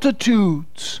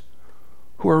 multitudes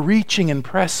who are reaching and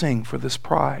pressing for this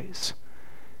prize.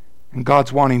 And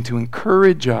God's wanting to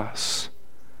encourage us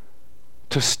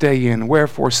to stay in.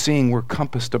 Wherefore, seeing we're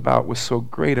compassed about with so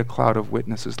great a cloud of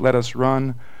witnesses, let us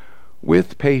run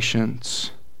with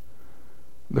patience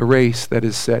the race that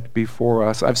is set before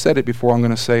us. I've said it before, I'm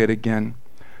going to say it again.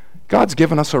 God's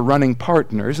given us a running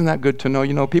partner. Isn't that good to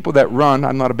know? People that run,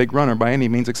 I'm not a big runner by any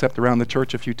means, except around the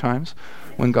church a few times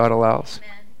when God allows.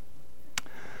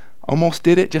 Almost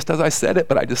did it just as I said it,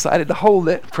 but I decided to hold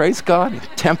it. Praise God.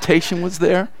 Temptation was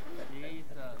there.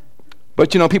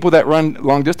 But people that run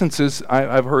long distances,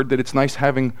 I've heard that it's nice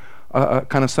having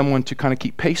kind of someone to kind of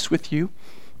keep pace with you,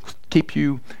 keep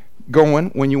you going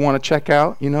when you want to check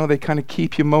out. They kind of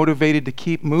keep you motivated to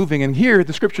keep moving. And here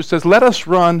the scripture says, let us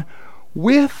run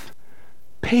with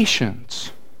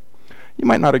patience. You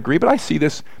might not agree, but I see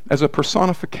this as a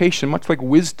personification, much like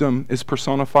wisdom is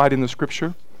personified in the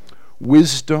scripture.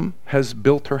 Wisdom has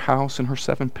built her house and her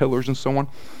 7 pillars and so on.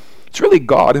 It's really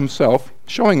God himself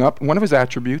showing up, one of his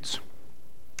attributes,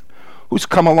 who's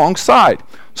come alongside.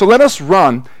 So let us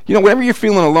run. Whenever you're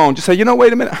feeling alone, just say,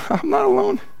 wait a minute, I'm not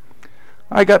alone.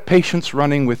 I got patience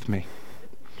running with me.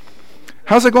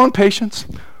 How's it going, patience?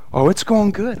 Oh, it's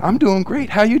going good. I'm doing great.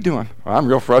 How you doing? Well, I'm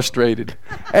real frustrated.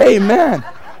 Amen.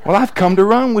 Well, I've come to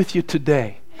run with you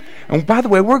today. And by the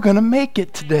way, we're going to make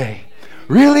it today.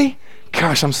 Really?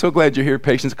 Gosh, I'm so glad you're here,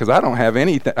 Patience, because I don't have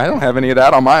any of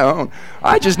that on my own.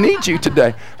 I just need you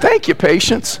today. Thank you,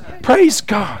 Patience. Praise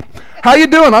God. How you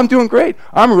doing? I'm doing great.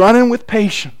 I'm running with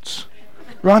Patience.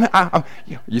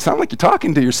 You sound like you're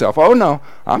talking to yourself. Oh, no,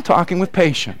 I'm talking with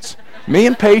Patience. Me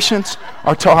and Patience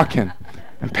are talking.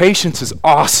 And Patience is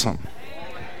awesome.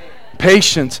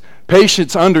 Patience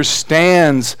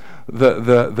understands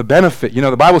the benefit.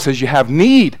 The Bible says you have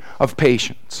need of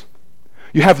patience.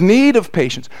 You have need of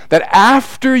patience. That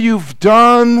after you've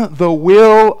done the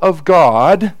will of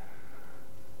God,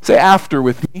 say after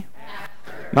with me.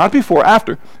 After. Not before,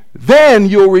 after. Then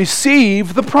you'll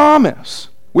receive the promise.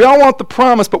 We all want the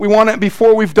promise, but we want it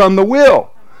before we've done the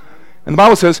will. And the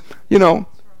Bible says,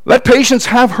 let patience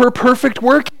have her perfect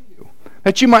work in you,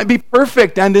 that you might be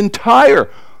perfect and entire,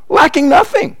 lacking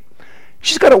nothing.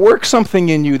 She's got to work something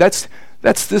in you. That's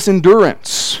this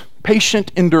endurance,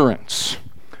 patient endurance.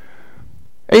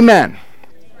 Amen.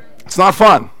 It's not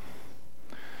fun.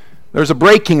 There's a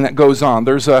breaking that goes on.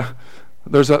 There's a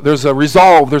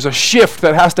resolve. There's a shift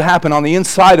that has to happen on the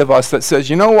inside of us that says,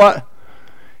 you know what?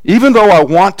 Even though I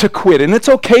want to quit, and it's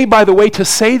okay, by the way, to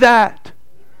say that.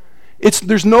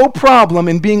 There's no problem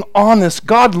in being honest.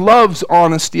 God loves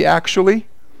honesty, actually.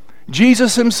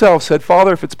 Jesus himself said,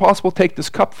 Father, if it's possible, take this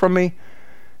cup from me.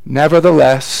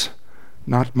 Nevertheless,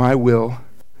 not my will,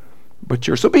 but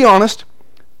yours. So be honest.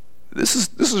 This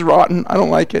is rotten. I don't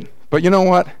like it. But you know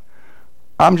what?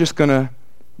 I'm just going to,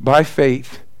 by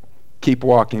faith, keep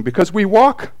walking. Because we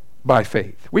walk by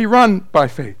faith. We run by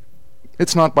faith.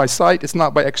 It's not by sight. It's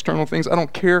not by external things. I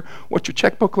don't care what your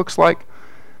checkbook looks like.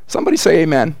 Somebody say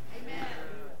amen. Amen.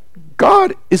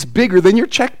 God is bigger than your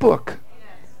checkbook.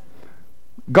 Yes.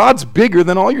 God's bigger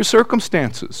than all your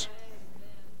circumstances.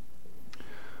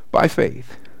 By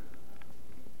faith.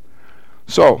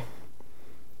 So,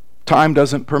 time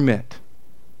doesn't permit.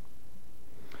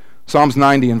 Psalms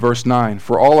 90 and verse 9,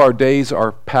 for all our days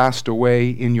are passed away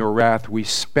in your wrath. We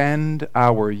spend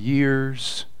our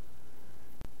years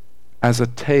as a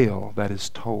tale that is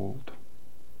told.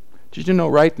 Did you know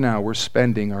right now we're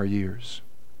spending our years?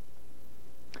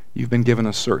 You've been given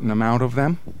a certain amount of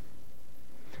them.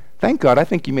 Thank God, I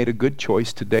think you made a good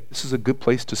choice today. This is a good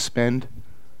place to spend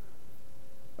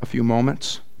a few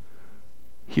moments.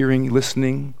 Hearing,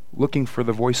 listening, looking for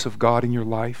the voice of God in your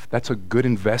life. That's a good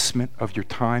investment of your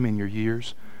time and your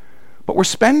years. But we're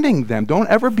spending them. Don't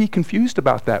ever be confused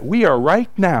about that. We are right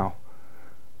now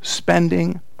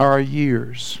spending our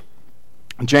years.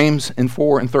 James in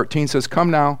 4 and 13 says, come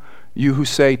now, you who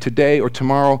say today or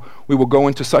tomorrow we will go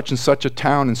into such and such a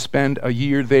town and spend a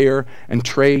year there and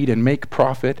trade and make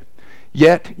profit.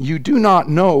 Yet you do not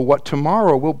know what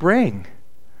tomorrow will bring.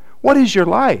 What is your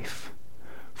life?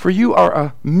 For you are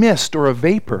a mist or a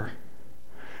vapor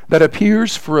that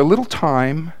appears for a little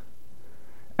time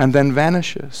and then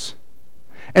vanishes.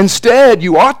 Instead,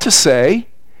 you ought to say,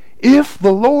 if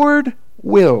the Lord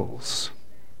wills,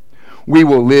 we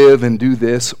will live and do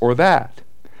this or that.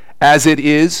 As it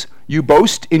is, you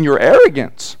boast in your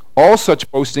arrogance. All such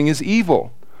boasting is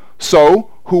evil.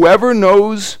 So, whoever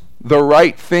knows the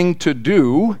right thing to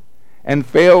do and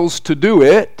fails to do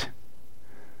it,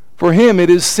 for him it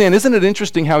is sin. Isn't it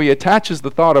interesting how he attaches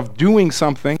the thought of doing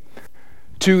something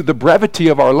to the brevity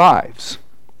of our lives?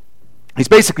 He's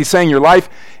basically saying your life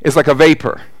is like a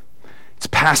vapor. It's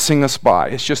passing us by.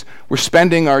 It's just, we're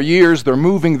spending our years, they're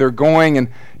moving, they're going. And,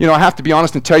 I have to be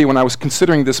honest and tell you, when I was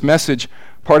considering this message,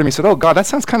 part of me said, oh, God, that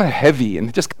sounds kind of heavy. And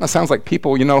it just kind of sounds like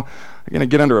people, are going to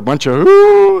get under a bunch of,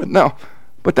 ooh. No.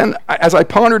 But then, as I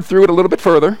pondered through it a little bit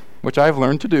further, which I've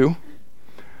learned to do,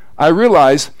 I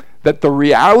realized that the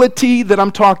reality that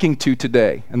I'm talking to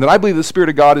today, and that I believe the Spirit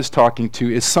of God is talking to,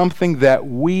 is something that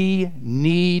we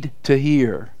need to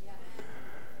hear.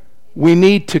 We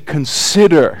need to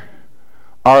consider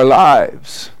our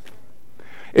lives.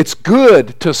 It's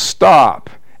good to stop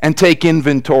and take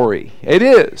inventory. It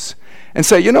is. And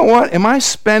say, you know what? Am I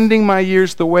spending my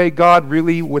years the way God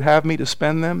really would have me to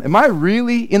spend them? Am I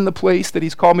really in the place that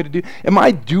he's called me to do? Am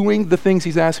I doing the things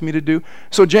he's asked me to do?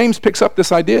 So James picks up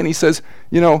this idea and he says,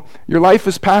 your life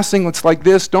is passing. It's like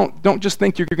this. Don't just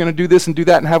think you're going to do this and do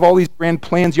that and have all these grand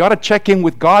plans. You ought to check in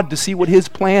with God to see what his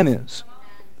plan is.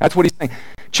 That's what he's saying.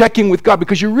 Check in with God,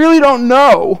 because you really don't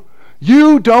know.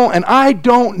 You don't, and I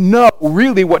don't know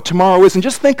really what tomorrow is. And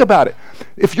just think about it.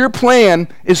 If your plan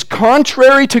is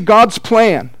contrary to God's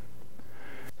plan,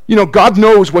 God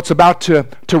knows what's about to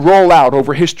roll out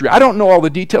over history. I don't know all the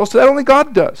details, so that only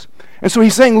God does. And so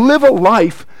he's saying, live a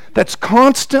life that's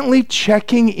constantly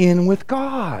checking in with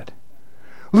God.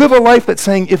 Live a life that's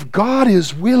saying, if God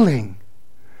is willing,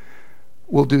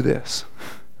 we'll do this.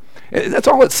 That's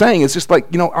all it's saying. It's just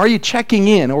like, are you checking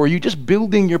in, or are you just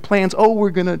building your plans? Oh, we're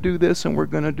going to do this and we're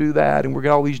going to do that and we're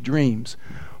got all these dreams.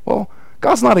 Well,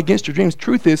 God's not against your dreams.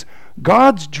 Truth is,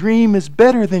 God's dream is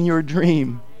better than your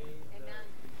dream.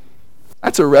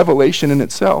 That's a revelation in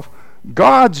itself.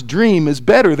 God's dream is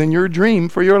better than your dream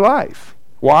for your life.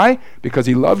 Why? Because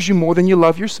he loves you more than you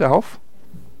love yourself,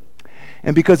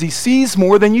 and because he sees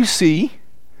more than you see,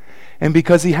 and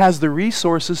because he has the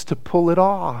resources to pull it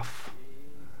off.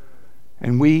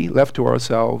 And we, left to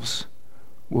ourselves,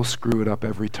 will screw it up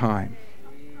every time.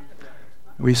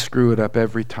 We screw it up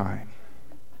every time.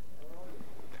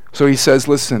 So he says,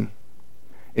 listen,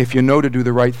 if you know to do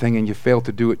the right thing and you fail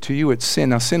to do it, to you it's sin.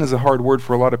 Now, sin is a hard word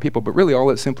for a lot of people, but really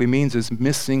all it simply means is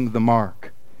missing the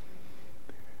mark.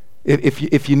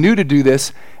 If you knew to do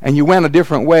this and you went a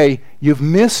different way, you've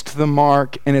missed the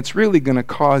mark, and it's really going to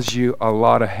cause you a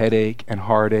lot of headache and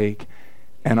heartache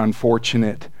and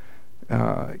unfortunate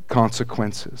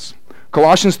consequences.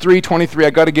 Colossians 3:23. I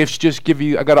got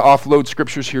to offload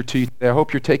scriptures here to you today. I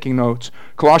hope you're taking notes.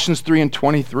 Colossians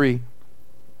 3:23.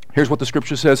 Here's what the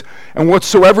scripture says: and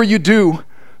whatsoever you do,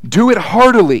 do it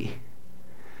heartily,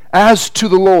 as to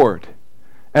the Lord,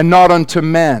 and not unto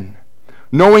men,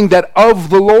 knowing that of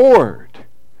the Lord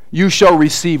you shall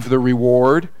receive the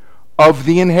reward of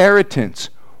the inheritance,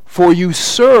 for you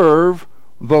serve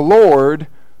the Lord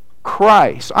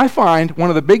Christ. I find one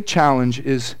of the big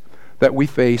challenges that we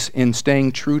face in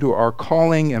staying true to our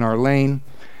calling and our lane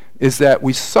is that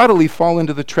we subtly fall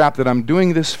into the trap that I'm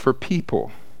doing this for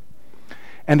people.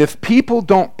 And if people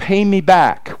don't pay me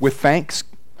back with thanks,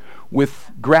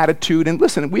 with gratitude, and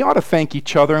listen, we ought to thank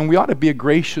each other, and we ought to be a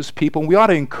gracious people, and we ought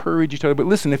to encourage each other. But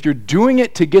listen, if you're doing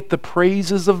it to get the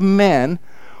praises of men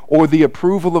or the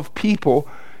approval of people,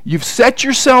 you've set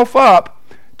yourself up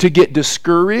to get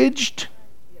discouraged,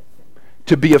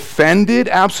 to be offended,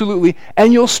 absolutely,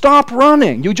 and you'll stop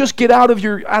running. You'll just get out of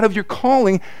your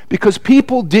calling because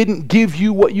people didn't give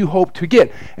you what you hoped to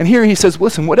get. And here he says,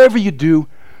 listen, whatever you do,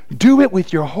 do it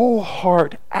with your whole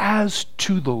heart as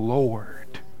to the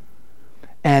Lord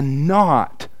and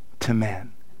not to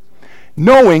men,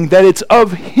 knowing that it's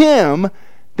of him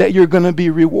that you're going to be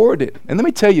rewarded. And let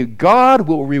me tell you, God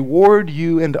will reward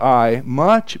you and I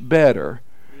much better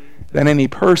than any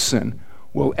person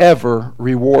will ever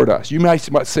reward us. You might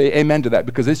say amen to that,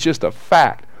 because it's just a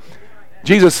fact.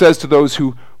 Jesus says to those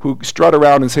who strut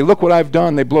around and say, look what I've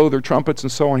done, they blow their trumpets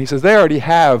and so on. He says, they already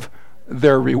have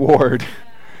their reward.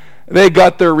 They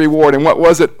got their reward. And what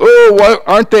was it? Oh,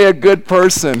 aren't they a good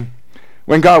person?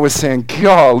 When God was saying,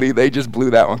 golly, they just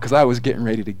blew that one, because I was getting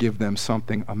ready to give them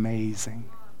something amazing,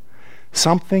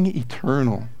 something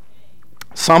eternal.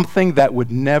 Something that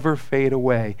would never fade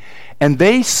away. And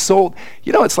they sold,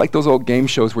 it's like those old game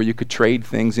shows where you could trade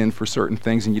things in for certain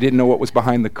things and you didn't know what was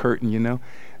behind the curtain,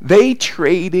 They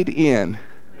traded in.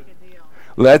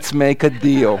 Let's make a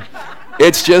deal.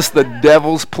 It's just the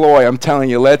devil's ploy. I'm telling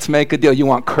you, let's make a deal. You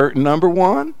want curtain number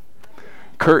 1?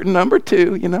 Curtain number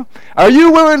 2, Are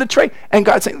you willing to trade? And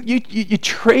God's saying, you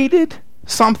traded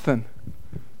something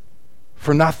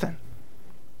for nothing.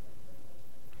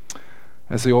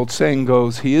 As the old saying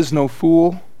goes, he is no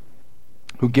fool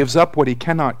who gives up what he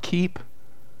cannot keep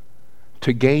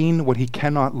to gain what he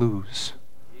cannot lose.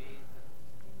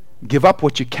 Give up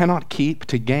what you cannot keep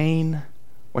to gain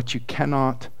what you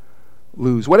cannot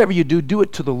lose. Whatever you do, do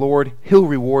it to the Lord. He'll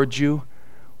reward you.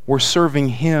 We're serving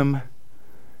him.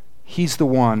 He's the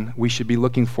one we should be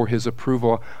looking for his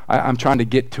approval. I'm trying to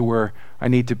get to where I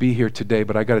need to be here today,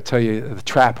 but I got to tell you the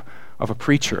trap of a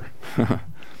preacher.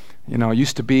 It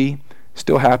used to be,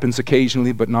 still happens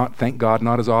occasionally, but not, thank God,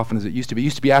 not as often as it used to be. It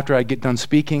used to be after I'd get done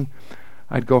speaking,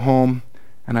 I'd go home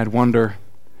and I'd wonder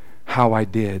how I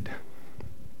did.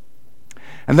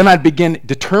 And then I'd begin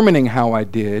determining how I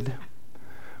did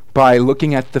by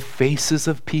looking at the faces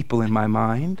of people in my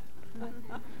mind,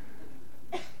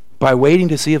 by waiting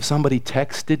to see if somebody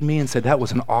texted me and said, that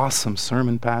was an awesome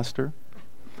sermon, Pastor.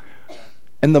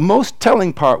 And the most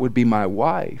telling part would be my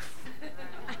wife.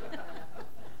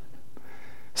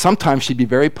 Sometimes she'd be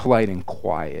very polite and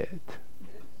quiet.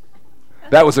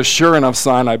 That was a sure enough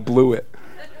sign I blew it.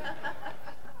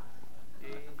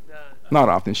 Not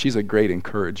often. She's a great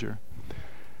encourager.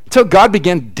 Until God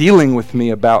began dealing with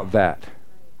me about that.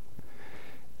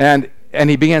 And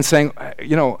he began saying,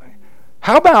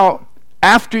 how about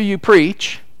after you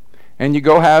preach and you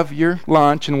go have your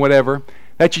lunch and whatever,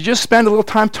 that you just spend a little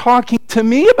time talking to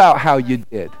me about how you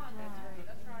did.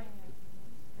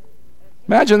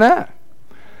 Imagine that.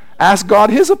 Ask God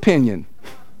his opinion.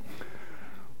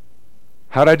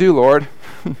 How'd I do, Lord?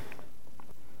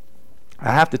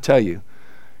 I have to tell you,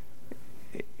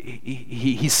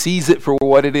 he sees it for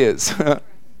what it is.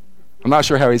 I'm not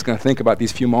sure how he's going to think about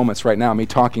these few moments right now, me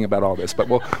talking about all this, but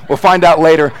we'll find out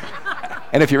later.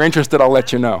 And if you're interested, I'll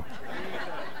let you know.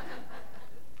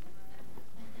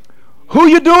 Who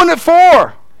you doing it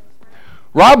for?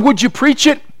 Rob, would you preach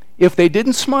it if they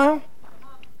didn't smile?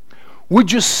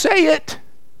 Would you say it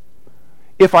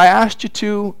if I asked you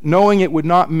to, knowing it would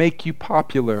not make you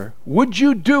popular? Would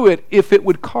you do it if it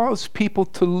would cause people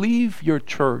to leave your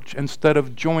church instead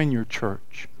of join your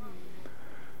church?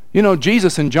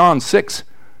 Jesus in John 6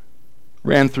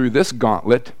 ran through this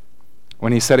gauntlet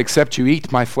when he said, except you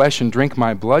eat my flesh and drink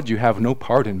my blood, you have no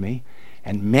part in me.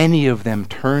 And many of them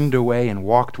turned away and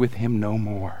walked with him no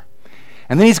more.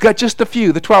 And then he's got just a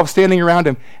few, the 12, standing around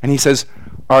him. And he says,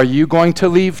 are you going to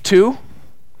leave too?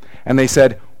 And they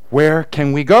said, where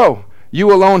can we go?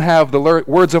 You alone have the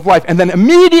words of life. And then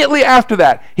immediately after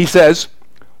that, he says,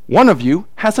 one of you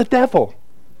has a devil.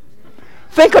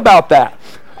 Think about that.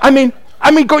 I mean,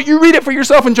 go. You read it for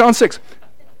yourself in John 6.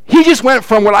 He just went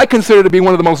from what I consider to be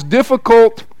one of the most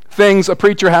difficult things a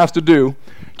preacher has to do,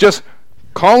 just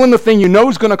calling the thing you know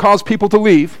is going to cause people to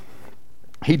leave.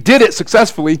 He did it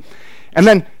successfully. And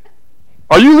then,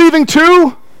 are you leaving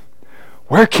too?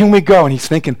 Where can we go? And he's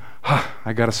thinking,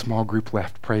 I got a small group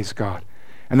left, praise God.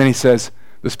 And then he says,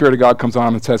 the Spirit of God comes on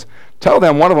him and says, tell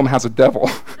them one of them has a devil.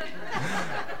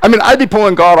 I mean, I'd be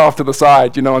pulling God off to the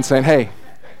side, and saying, hey,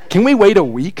 can we wait a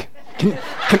week?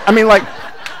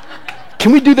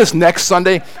 Can we do this next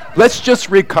Sunday? Let's just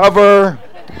recover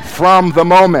from the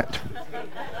moment.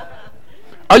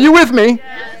 Are you with me?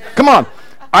 Come on.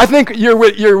 I think you're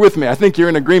with me. I think you're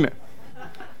in agreement.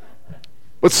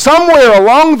 But somewhere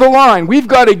along the line, we've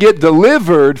got to get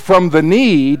delivered from the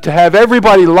need to have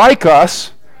everybody like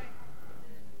us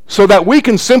so that we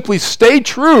can simply stay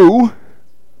true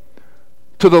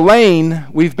to the lane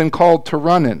we've been called to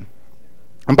run in.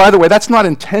 And by the way, that's not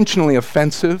intentionally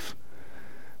offensive.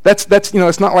 That's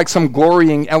it's not like some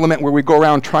glorying element where we go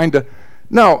around trying to...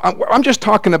 No, I'm just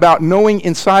talking about knowing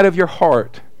inside of your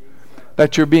heart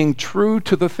that you're being true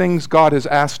to the things God has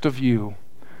asked of you.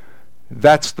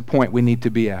 That's the point we need to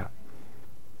be at.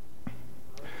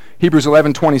 Hebrews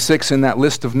 11:26, in that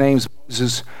list of names,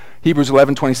 Hebrews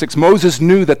 11:26, Moses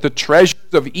knew that the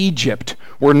treasures of Egypt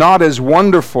were not as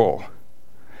wonderful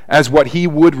as what he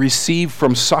would receive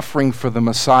from suffering for the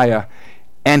Messiah,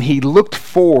 and he looked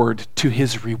forward to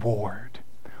his reward.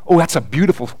 Oh, that's a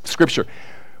beautiful scripture.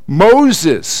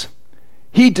 Moses,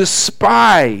 he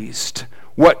despised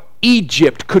what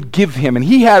Egypt could give him, and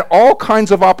he had all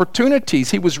kinds of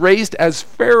opportunities. He was raised as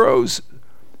Pharaoh's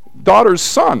daughter's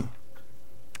son.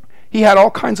 He had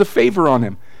all kinds of favor on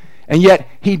him. And yet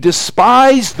he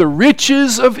despised the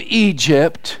riches of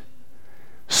Egypt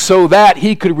so that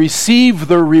he could receive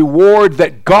the reward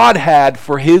that God had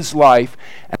for his life.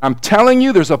 And I'm telling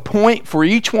you, there's a point for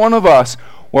each one of us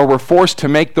where we're forced to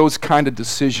make those kind of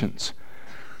decisions.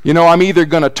 You know, I'm either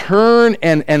going to turn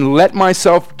and let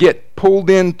myself get pulled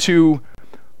into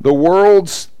the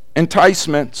world's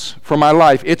enticements for my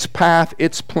life, its path,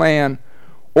 its plan,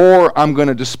 or I'm going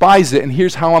to despise it. And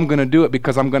here's how I'm going to do it,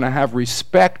 because I'm going to have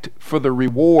respect for the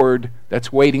reward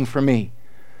that's waiting for me.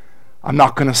 I'm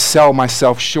not going to sell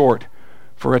myself short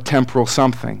for a temporal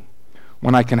something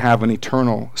when I can have an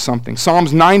eternal something.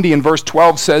 Psalms 90 and verse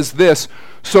 12 says this,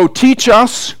 "So teach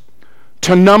us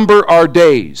to number our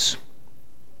days,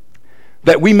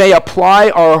 that we may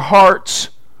apply our hearts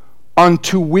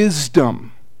unto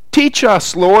wisdom." Teach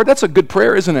us, Lord. That's a good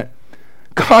prayer, isn't it?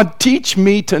 God, teach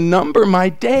me to number my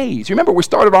days. You remember, we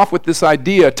started off with this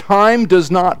idea, time does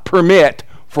not permit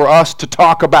for us to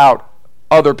talk about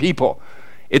other people.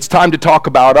 It's time to talk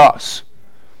about us.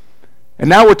 And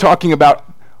now we're talking about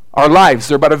our lives.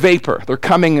 They're about a vapor. They're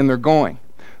coming and they're going.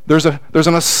 There's an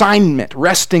assignment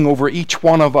resting over each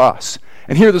one of us.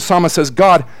 And here the psalmist says,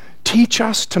 God, teach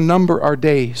us to number our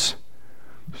days.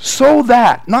 So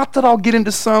that, not that I'll get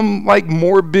into some like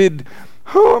morbid,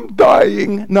 oh, I'm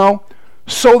dying. No,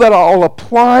 so that I'll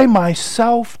apply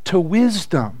myself to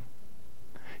wisdom.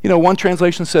 You know, one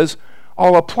translation says,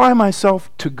 I'll apply myself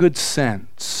to good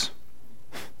sense.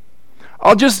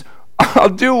 I'll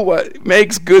do what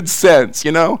makes good sense,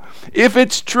 you know. If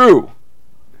it's true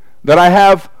that I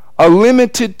have a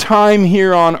limited time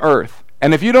here on earth,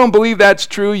 and if you don't believe that's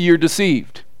true, you're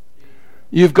deceived.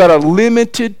 You've got a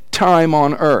limited time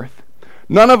on earth.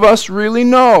 None of us really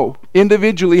know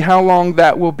individually how long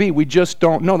that will be. We just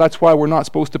don't know. That's why we're not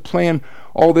supposed to plan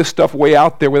all this stuff way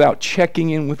out there without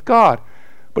checking in with God.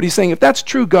 But he's saying, if that's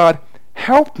true, God,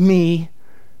 help me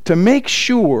to make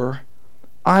sure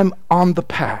I'm on the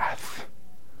path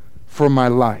for my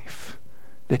life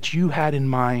that you had in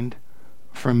mind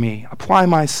for me. Apply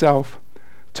myself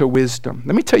to wisdom.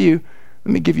 Let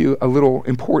me give you a little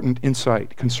important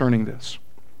insight concerning this.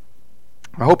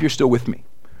 I hope you're still with me.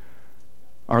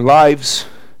 Our lives,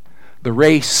 the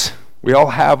race, we all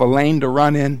have a lane to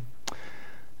run in,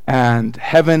 and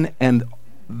heaven and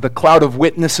the cloud of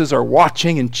witnesses are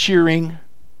watching and cheering,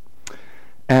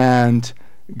 and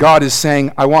God is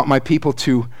saying, I want my people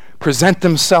to present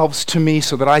themselves to me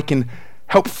so that I can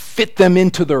help fit them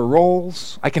into their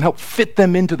roles. I can help fit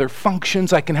them into their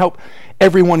functions. I can help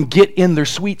everyone get in their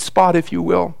sweet spot, if you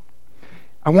will.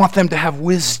 I want them to have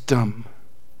wisdom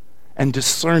and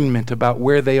discernment about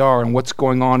where they are and what's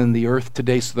going on in the earth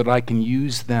today so that I can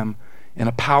use them in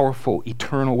a powerful,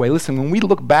 eternal way. Listen, when we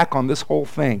look back on this whole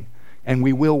thing, and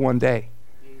we will one day,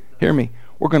 hear me,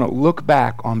 we're going to look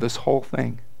back on this whole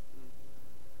thing.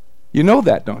 You know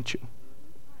that, don't you?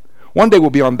 One day we'll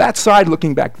be on that side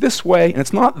looking back this way, and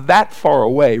it's not that far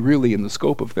away, really, in the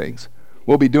scope of things.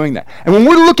 We'll be doing that. And when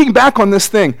we're looking back on this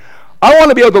thing, I want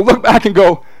to be able to look back and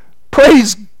go,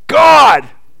 praise God,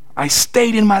 I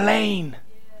stayed in my lane.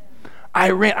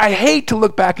 I hate to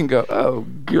look back and go, oh,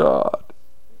 God.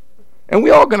 And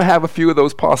we're all going to have a few of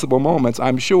those possible moments,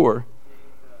 I'm sure.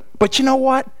 But you know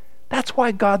what? That's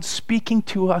why God's speaking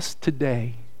to us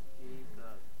today,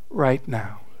 right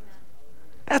now.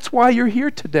 That's why you're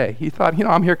here today. He thought,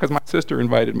 I'm here because my sister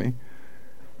invited me.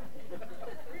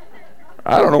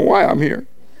 I don't know why I'm here.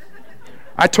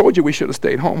 I told you we should have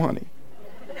stayed home, honey.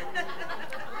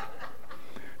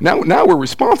 Now we're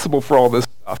responsible for all this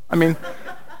stuff. I mean,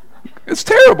 it's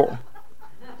terrible.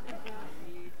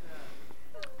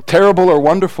 Terrible or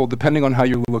wonderful, depending on how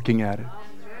you're looking at it.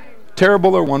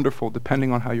 Terrible or wonderful,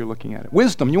 depending on how you're looking at it.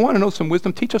 Wisdom. You want to know some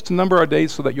wisdom? Teach us to number our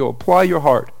days so that you'll apply your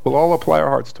heart. We'll all apply our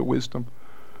hearts to wisdom.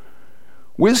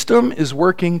 Wisdom is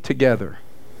working together.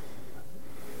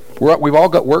 We've all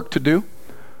got work to do,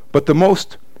 but the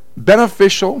most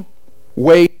beneficial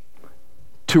way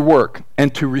to work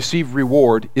and to receive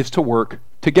reward is to work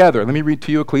together. Let me read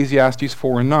to you Ecclesiastes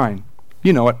 4 and 9.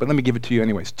 You know it, but let me give it to you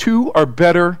anyways. 2 are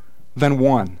better than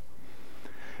 1,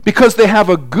 because they have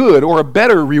a good or a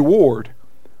better reward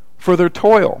for their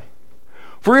toil.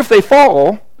 For if they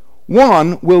fall,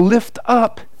 one will lift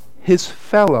up his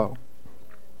fellow.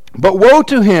 But woe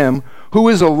to him who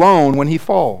is alone when he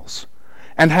falls,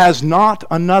 and has not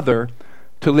another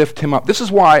to lift him up. This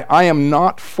is why I am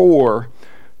not for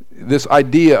this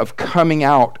idea of coming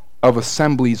out of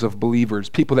assemblies of believers,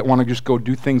 people that want to just go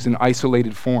do things in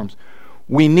isolated forms.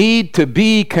 We need to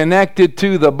be connected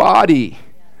to the body.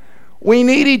 We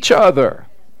need each other.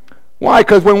 Why?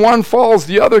 Because when one falls,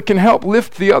 the other can help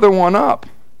lift the other one up.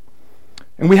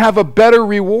 And we have a better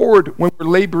reward when we're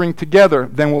laboring together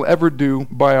than we'll ever do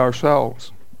by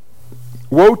ourselves.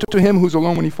 Woe to him who's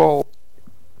alone when he falls,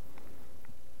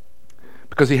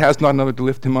 because he has not another to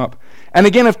lift him up. And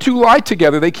again, if two lie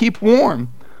together, they keep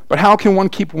warm. But how can one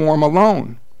keep warm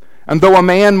alone? And though a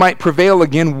man might prevail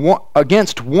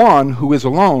against one who is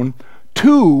alone,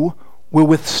 two will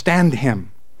withstand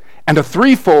him. And a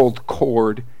threefold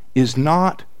cord is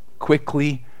not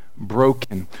quickly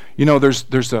broken. You know,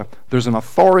 there's an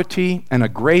authority and a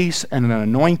grace and an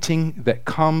anointing that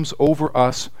comes over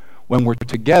us when we're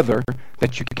together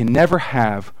that you can never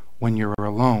have when you're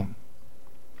alone.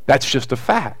 That's just a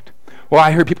fact. Well,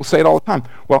 I hear people say it all the time.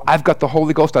 Well, I've got the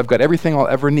Holy Ghost. I've got everything I'll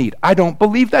ever need. I don't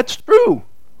believe that's true.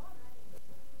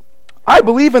 I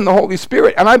believe in the Holy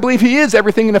Spirit, and I believe He is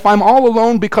everything, and if I'm all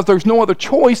alone because there's no other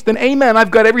choice, then amen,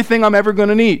 I've got everything I'm ever going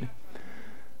to need.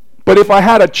 But if I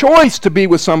had a choice to be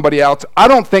with somebody else, I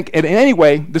don't think in any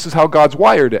way this is how God's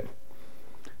wired it.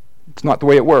 It's not the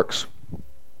way it works.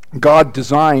 God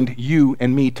designed you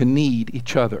and me to need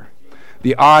each other.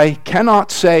 The eye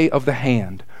cannot say of the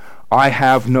hand, I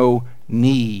have no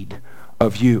need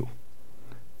of you.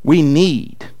 We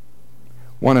need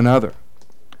one another.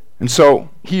 And so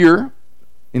here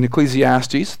in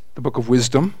Ecclesiastes, the book of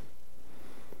wisdom,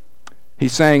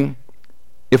 he's saying,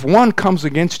 if one comes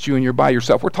against you and you're by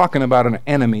yourself, we're talking about an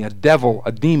enemy, a devil,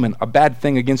 a demon, a bad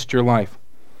thing against your life.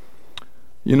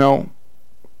 You know,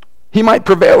 he might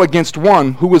prevail against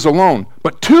one who is alone.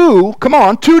 But two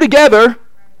together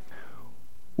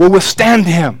will withstand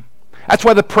him. That's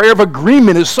why the prayer of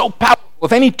agreement is so powerful.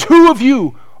 If any two of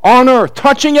you on earth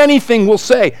touching anything will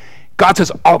say, God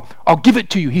says, I'll give it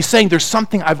to you. He's saying there's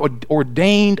something I've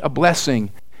ordained a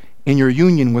blessing in your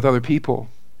union with other people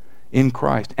in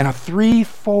Christ. And a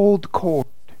threefold cord,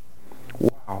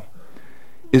 wow,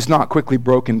 is not quickly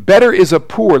broken. Better is a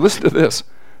poor, listen to this,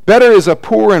 better is a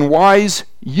poor and wise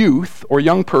youth or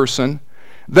young person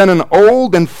than an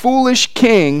old and foolish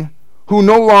king who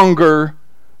no longer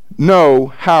know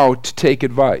how to take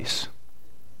advice.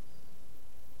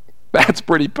 That's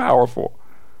pretty powerful.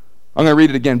 I'm going to read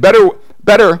it again.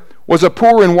 Better was a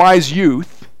poor and wise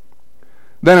youth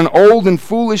than an old and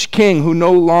foolish king who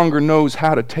no longer knows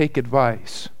how to take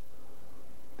advice.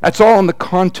 That's all in the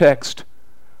context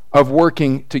of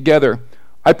working together.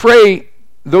 I pray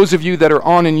those of you that are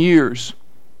on in years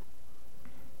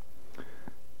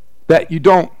that you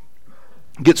don't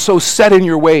get so set in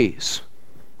your ways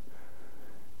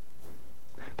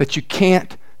that you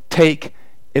can't take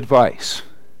advice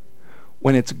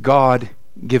when it's God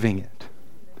giving it.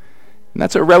 And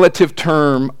that's a relative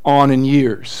term, on in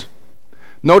years.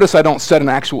 Notice I don't set an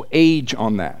actual age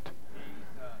on that.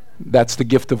 That's the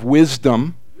gift of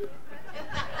wisdom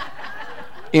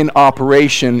in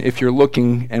operation. If you're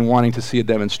looking and wanting to see a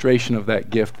demonstration of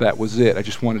that gift, that was it. I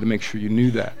just wanted to make sure you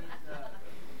knew that.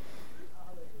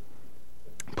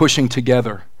 Pushing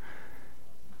together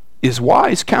is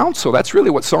wise counsel. That's really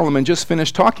what Solomon just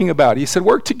finished talking about. He said,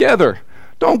 work together.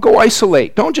 Don't go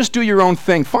isolate. Don't just do your own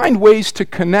thing. Find ways to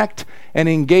connect and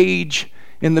engage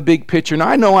in the big picture. Now,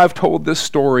 I know I've told this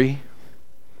story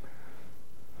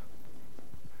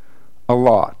a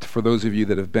lot for those of you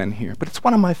that have been here, but it's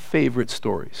one of my favorite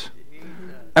stories.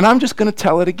 And I'm just going to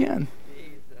tell it again.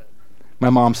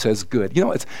 My mom says, good. You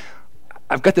know,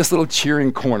 I've got this little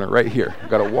cheering corner right here.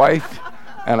 I've got a wife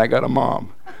and I got a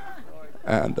mom.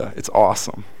 And it's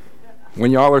awesome. When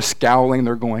y'all are scowling,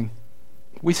 they're going,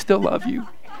 we still love you.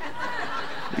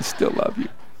 We still love you.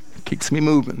 It keeps me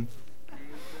moving.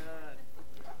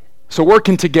 So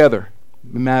working together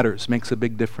matters, makes a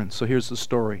big difference. So here's the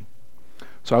story.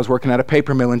 So I was working at a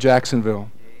paper mill in Jacksonville.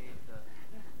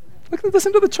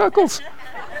 Listen to the chuckles.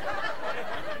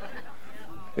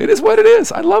 It is what it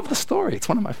is. I love the story. It's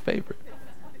one of my favorite.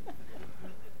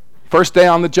 First day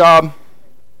on the job,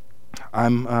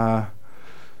 I'm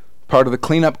part of the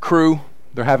cleanup crew.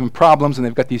 They're having problems, and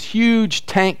they've got these huge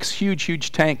tanks,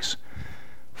 huge tanks,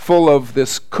 full of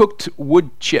this cooked wood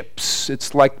chips.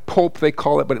 It's like pulp, they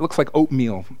call it, but it looks like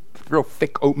oatmeal, real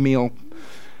thick oatmeal.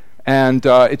 And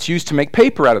it's used to make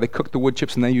paper out of it. They cook the wood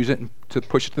chips, and they use it to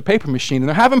push it to the paper machine. And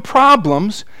they're having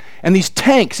problems, and these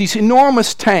tanks, these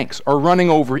enormous tanks, are running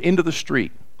over into the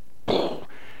street.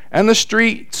 And the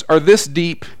streets are this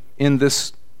deep in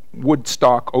this wood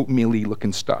stock, oatmeal-y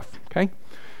looking stuff, okay?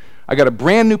 I got a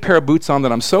brand new pair of boots on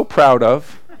that I'm so proud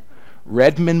of.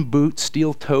 Redmond boots,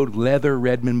 steel-toed leather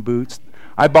Redmond boots.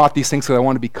 I bought these things because I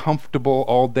want to be comfortable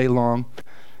all day long.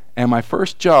 And my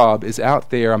first job is out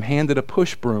there. I'm handed a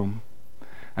push broom,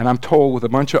 and I'm told with a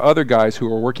bunch of other guys who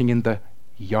are working in the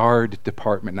yard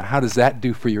department. Now, how does that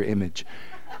do for your image?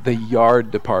 The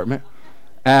yard department.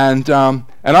 And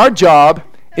our job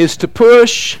is to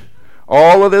push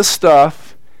all of this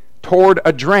stuff toward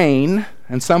a drain,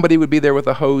 and somebody would be there with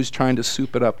a hose trying to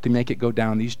soup it up to make it go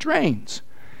down these drains.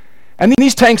 And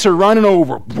these tanks are running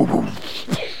over.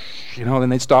 Then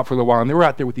they'd stop for a little while, and they were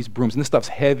out there with these brooms, and this stuff's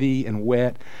heavy and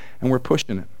wet, and we're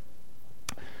pushing it.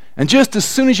 And just as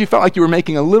soon as you felt like you were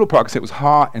making a little progress, it was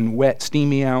hot and wet,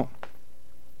 steamy out,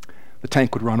 the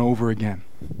tank would run over again.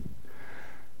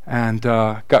 And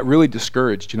got really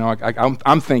discouraged.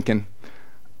 I'm thinking,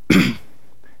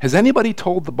 has anybody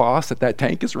told the boss that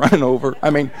tank is running over? I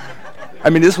mean,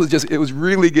 it was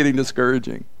really getting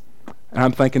discouraging. And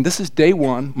I'm thinking, this is day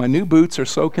one. My new boots are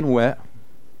soaking wet.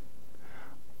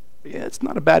 Yeah, it's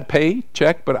not a bad pay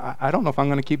check, but I don't know if I'm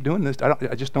going to keep doing this.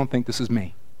 I just don't think this is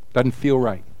me. Doesn't feel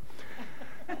right.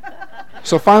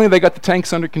 So finally they got the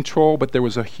tanks under control, but there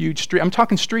was a huge street. I'm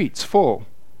talking streets full.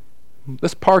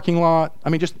 This parking lot,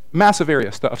 just massive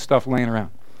area of stuff laying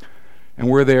around. And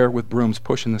we're there with brooms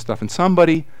pushing this stuff. And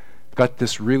somebody got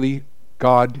this really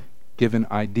God-given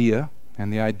idea,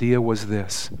 and the idea was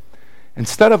this.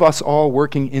 Instead of us all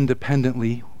working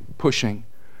independently, pushing,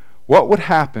 what would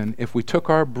happen if we took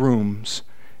our brooms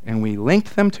and we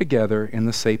linked them together in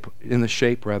the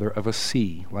shape of a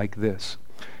C, like this?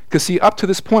 Because see, up to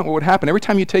this point, what would happen? Every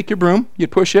time you take your broom,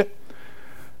 you'd push it,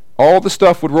 all the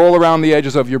stuff would roll around the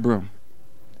edges of your broom.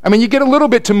 You get a little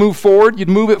bit to move forward, you'd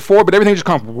move it forward, but everything just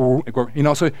comes,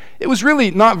 so it was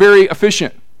really not very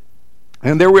efficient.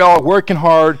 And there we are working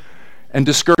hard and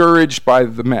discouraged by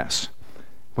the mess.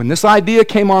 When this idea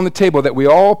came on the table that we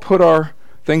all put our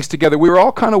things together, we were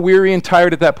all kind of weary and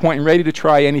tired at that point and ready to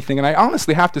try anything. And I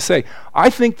honestly have to say, I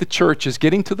think the church is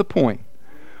getting to the point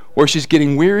where she's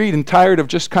getting wearied and tired of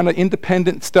just kind of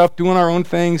independent stuff, doing our own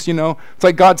things, It's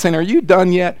like God saying, are you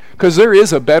done yet? Because there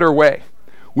is a better way.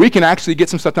 We can actually get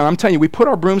some stuff done. I'm telling you, we put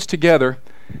our brooms together,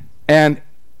 and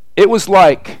it was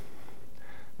like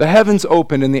the heavens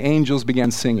opened and the angels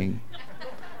began singing.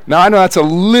 Now, I know that's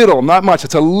not much,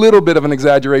 it's a little bit of an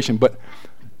exaggeration, but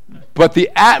the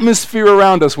atmosphere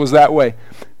around us was that way.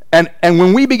 And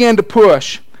when we began to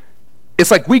push, it's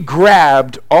like we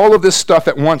grabbed all of this stuff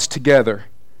at once together,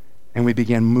 and we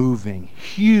began moving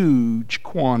huge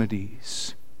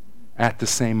quantities at the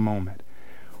same moment.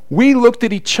 We looked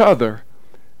at each other.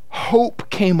 Hope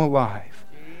came alive.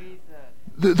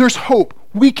 There's hope.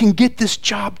 We can get this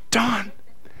job done.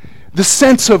 The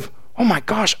sense of, oh my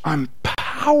gosh, I'm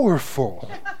powerful.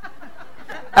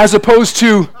 As opposed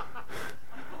to,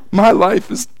 my life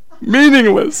is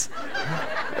meaningless.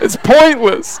 It's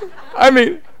pointless.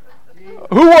 Who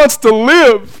wants to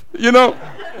live?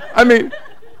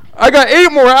 I got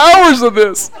 8 more hours of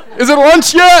this. Is it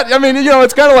lunch yet?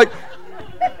 It's kind of like,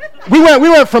 we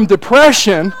went from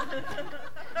depression.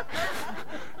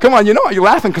 Come on, you're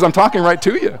laughing because I'm talking right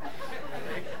to you.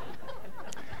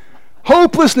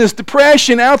 Hopelessness,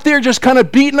 depression, out there just kind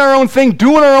of beating our own thing,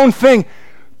 doing our own thing,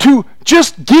 to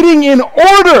just getting in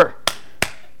order.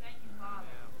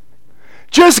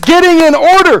 Just getting in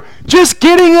order. Just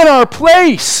getting in our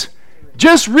place.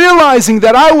 Just realizing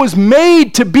that I was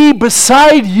made to be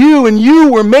beside you and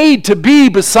you were made to be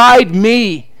beside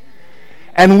me.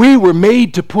 And we were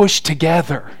made to push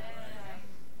together.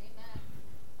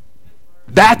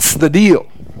 That's the deal.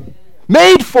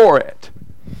 Made for it.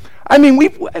 I'm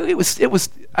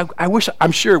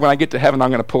sure when I get to heaven, I'm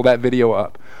going to pull that video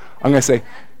up. I'm going to say,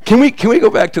 can we go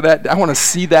back to that? I want to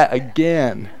see that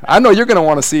again. I know you're going to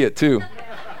want to see it too.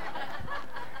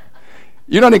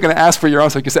 You're not even going to ask for your own,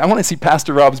 so you can say, I want to see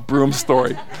Pastor Rob's broom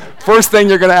story. First thing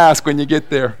you're going to ask when you get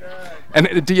there.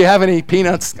 And do you have any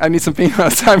peanuts? I need some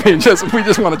peanuts. We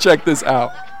just want to check this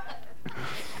out.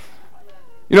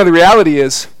 The reality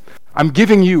is, I'm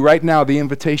giving you right now the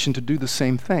invitation to do the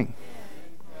same thing.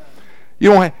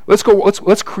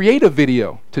 Let's create a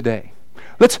video today.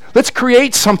 Let's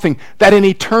create something that in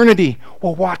eternity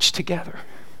we'll watch together.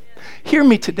 Hear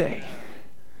me today.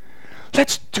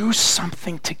 Let's do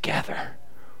something together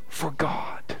for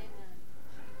God.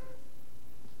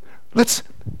 Let's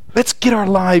get our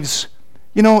lives.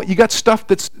 You got stuff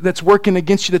that's working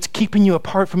against you, that's keeping you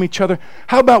apart from each other.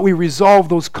 How about we resolve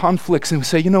those conflicts and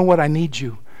say, you know what, I need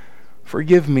you.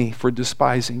 Forgive me for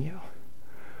despising you.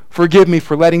 Forgive me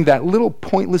for letting that little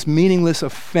pointless, meaningless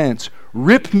offense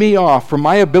rip me off from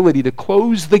my ability to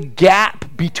close the gap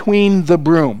between the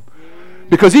broom.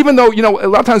 Because even though, a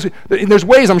lot of times, there's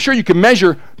ways, I'm sure you can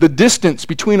measure the distance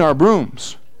between our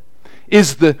brooms.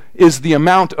 Is the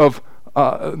amount of,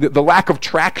 the lack of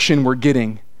traction we're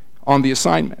getting on the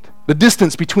assignment. The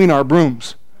distance between our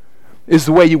brooms is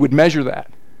the way you would measure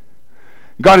that.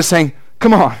 God is saying,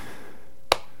 come on.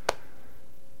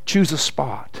 Choose a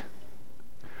spot.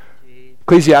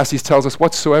 Ecclesiastes tells us,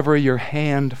 whatsoever your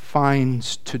hand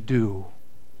finds to do.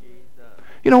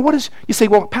 You know, you say,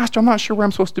 well, Pastor, I'm not sure where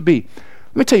I'm supposed to be.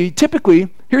 Let me tell you,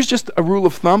 typically, here's just a rule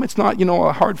of thumb. It's not,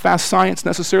 a hard, fast science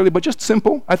necessarily, but just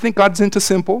simple. I think God's into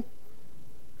simple.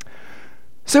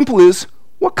 Simple is,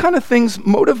 what kind of things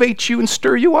motivate you and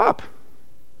stir you up?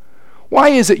 Why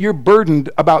is it you're burdened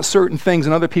about certain things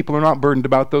and other people are not burdened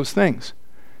about those things?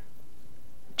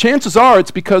 Chances are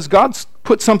it's because God's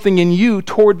put something in you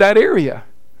toward that area.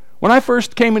 When I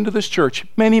first came into this church,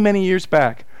 many, many years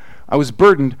back, I was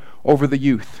burdened over the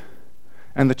youth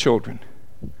and the children.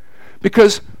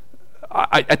 Because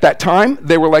at that time,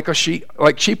 they were like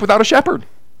sheep without a shepherd.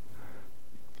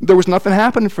 There was nothing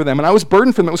happening for them, and I was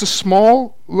burdened for them. It was a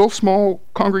little small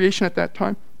congregation at that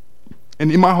time.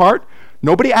 And in my heart,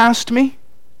 nobody asked me.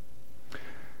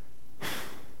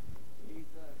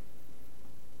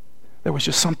 There was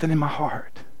just something in my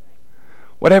heart.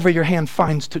 Whatever your hand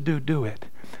finds to do, do it.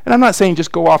 And I'm not saying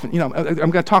just go off and, I'm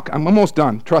going to talk. I'm almost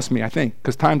done. Trust me, I think,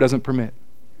 because time doesn't permit.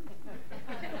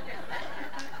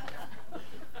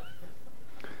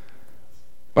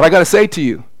 But I got to say to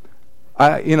you,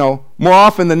 more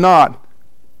often than not,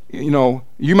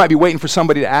 you might be waiting for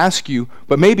somebody to ask you,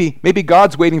 but maybe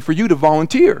God's waiting for you to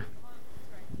volunteer.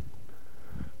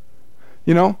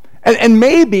 And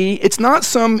maybe it's not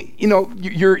some,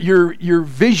 your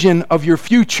vision of your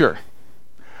future.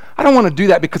 I don't want to do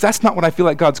that because that's not what I feel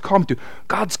like God's called me to.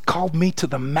 God's called me to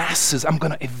the masses. I'm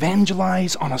going to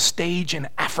evangelize on a stage in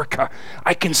Africa.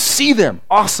 I can see them.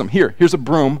 Awesome. Here's a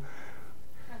broom.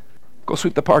 Go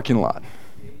sweep the parking lot.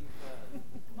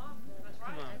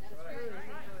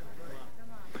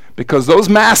 Because those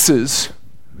masses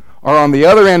are on the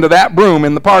other end of that broom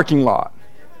in the parking lot.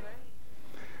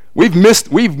 We've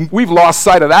lost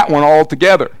sight of that one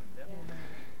altogether.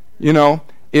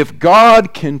 If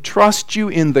God can trust you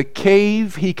in the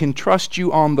cave, he can trust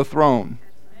you on the throne.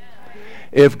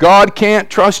 If God can't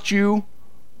trust you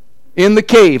in the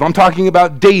cave, I'm talking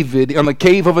about David in the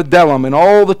cave of Adullam and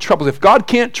all the troubles. If God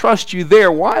can't trust you there,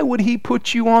 why would he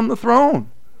put you on the throne?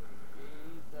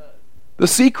 The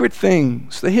secret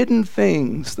things, the hidden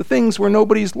things, the things where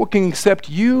nobody's looking except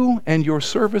you and your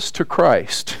service to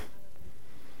Christ.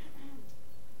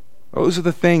 Those are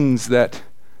the things that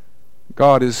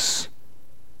God is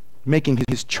making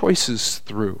his choices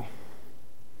through.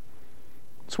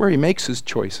 It's where he makes his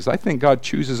choices. I think God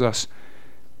chooses us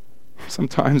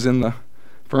sometimes in the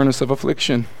furnace of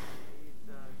affliction.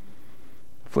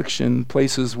 Affliction,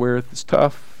 places where it's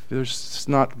tough. It's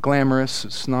not glamorous.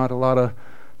 It's not a lot of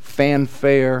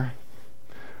fanfare.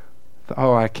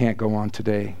 Oh, I can't go on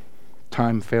today.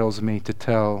 Time fails me to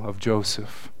tell of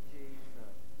Joseph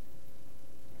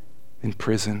in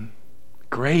prison.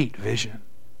 Great vision,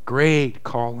 great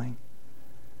calling.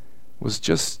 Was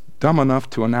just dumb enough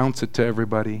to announce it to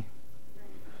everybody.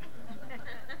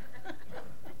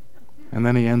 And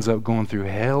then he ends up going through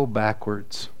hell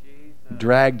backwards,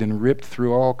 dragged and ripped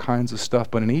through all kinds of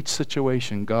stuff. But in each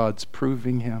situation, God's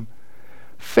proving him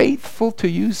faithful to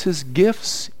use his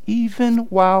gifts even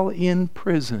while in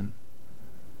prison.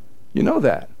 You know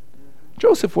that.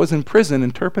 Joseph was in prison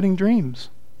interpreting dreams.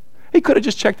 He could have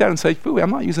just checked out and said, "Phooey, I'm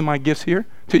not using my gifts here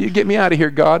till you get me out of here,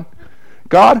 God.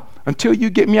 God, until you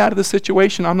get me out of the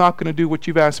situation, I'm not going to do what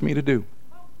you've asked me to do."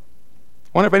 I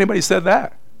wonder if anybody said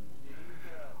that.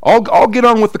 I'll get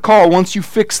on with the call once you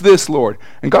fix this, Lord.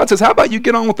 And God says, how about you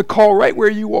get on with the call right where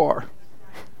you are?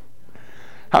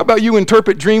 How about you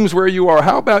interpret dreams where you are?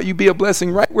 How about you be a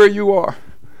blessing right where you are?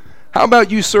 How about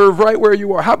you serve right where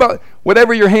you are? How about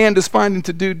whatever your hand is finding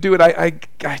to do, do it. I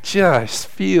just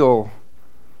feel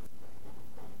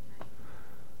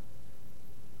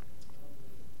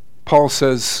Paul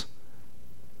says,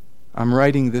 I'm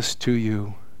writing this to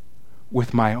you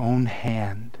with my own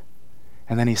hand.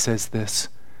 And then he says this,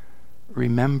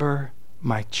 remember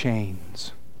my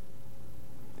chains.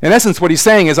 In essence, what he's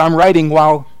saying is, I'm writing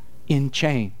while in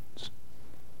chains.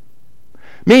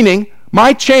 Meaning,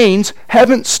 my chains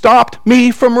haven't stopped me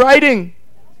from writing.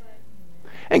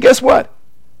 And guess what?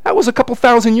 That was a couple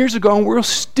thousand years ago, and we're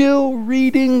still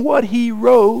reading what he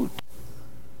wrote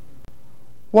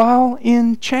while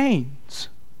in chains.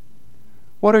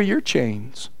 What are your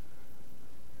chains?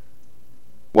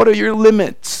 What are your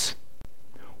limits?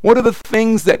 What are the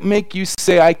things that make you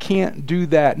say, I can't do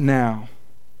that now?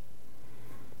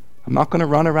 I'm not going to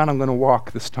run around, I'm going to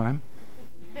walk this time.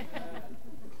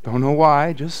 Don't know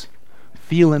why, just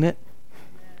feeling it.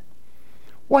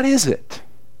 What is it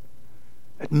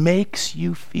that makes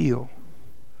you feel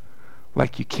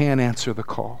like you can't answer the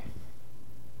call?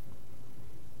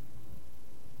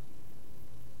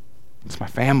 It's my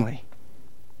family,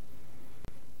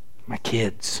 my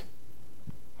kids,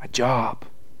 my job.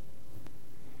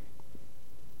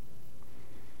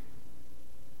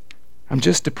 I'm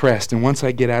just depressed, and once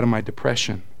I get out of my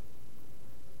depression,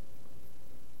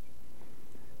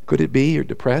 could it be you're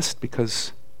depressed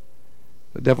because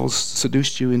the devil's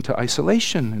seduced you into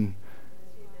isolation and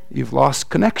you've lost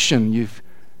connection?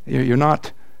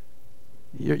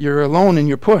 You're alone in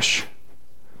your push.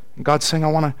 And God's saying, I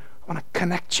want to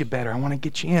connect you better. I want to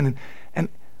get you in. And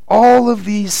all of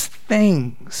these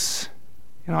things,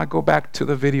 I go back to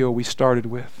the video we started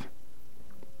with.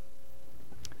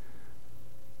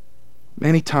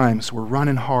 Many times we're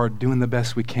running hard, doing the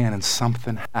best we can, and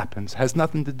something happens. It has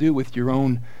nothing to do with your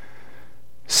own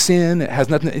sin. It has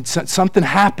nothing. Something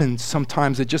happens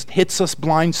sometimes that just hits us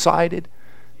blindsided.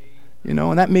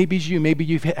 And that maybe is you. Maybe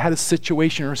you've had a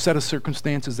situation or a set of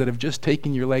circumstances that have just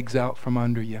taken your legs out from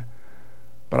under you.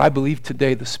 But I believe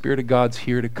today the Spirit of God's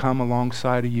here to come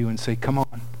alongside of you and say, come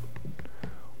on.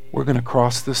 We're going to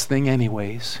cross this thing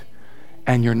anyways,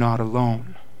 and you're not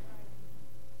alone.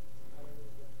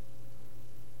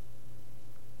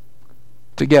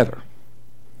 Together.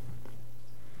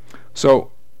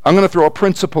 So I'm going to throw a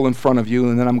principle in front of you,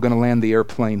 and then I'm going to land the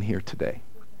airplane here today.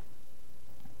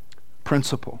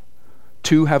 Principle.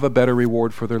 2 have a better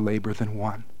reward for their labor than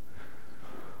 1.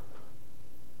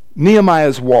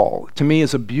 Nehemiah's wall, to me,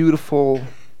 is a beautiful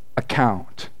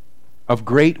account of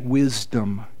great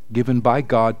wisdom given by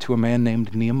God to a man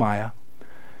named Nehemiah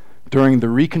during the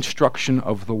reconstruction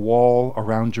of the wall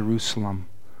around Jerusalem.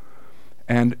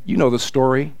 And you know the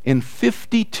story. In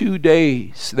 52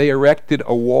 days, they erected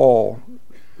a wall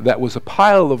that was a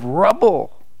pile of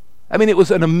rubble. I mean, it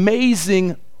was an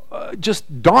amazing,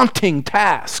 just daunting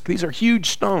task. These are huge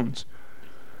stones.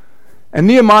 And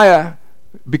Nehemiah,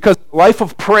 because of a life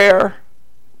of prayer,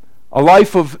 a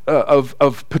life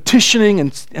of petitioning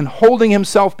and holding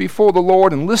himself before the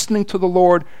Lord and listening to the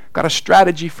Lord, got a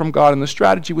strategy from God. And the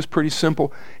strategy was pretty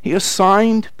simple. He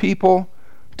assigned people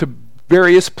to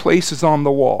various places on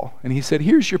the wall. And he said,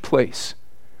 here's your place.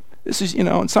 This is,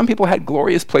 and some people had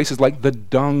glorious places like the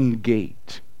dung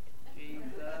gate.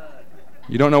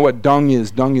 You don't know what dung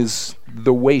is. Dung is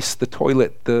the waste, the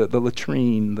toilet, the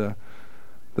latrine, the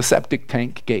septic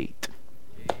tank gate.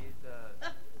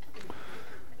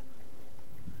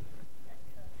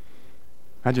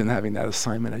 Imagine having that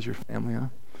assignment as your family, huh?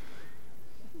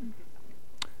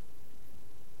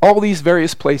 All these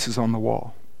various places on the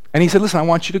wall. And he said, listen, I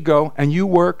want you to go and you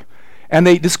work. And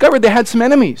they discovered they had some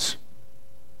enemies.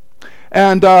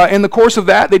 And in the course of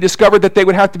that, they discovered that they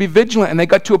would have to be vigilant. And they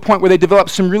got to a point where they developed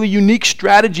some really unique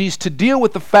strategies to deal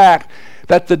with the fact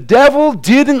that the devil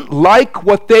didn't like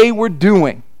what they were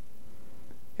doing.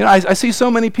 I see so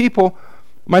many people,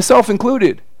 myself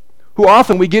included, who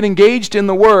often we get engaged in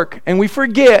the work and we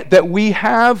forget that we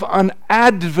have an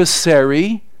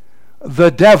adversary, the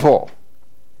devil.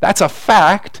 That's a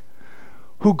fact.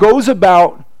 Who goes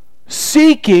about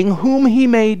seeking whom he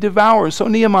may devour. So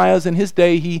Nehemiah's in his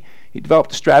day, he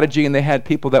developed a strategy, and they had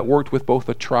people that worked with both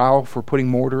a trowel for putting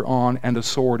mortar on and a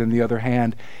sword in the other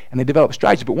hand, and they developed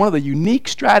strategy. But one of the unique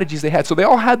strategies they had, so they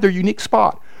all had their unique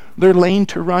spot, their lane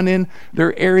to run in,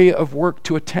 their area of work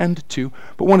to attend to.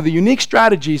 But one of the unique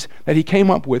strategies that he came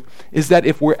up with is that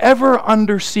if we're ever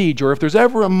under siege, or if there's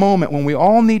ever a moment when we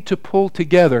all need to pull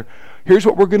together, here's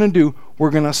what we're going to do.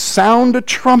 We're going to sound a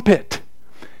trumpet.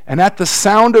 And at the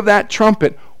sound of that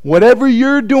trumpet, whatever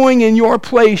you're doing in your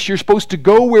place, you're supposed to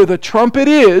go where the trumpet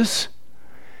is,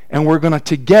 and we're going to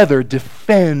together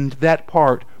defend that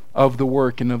part of the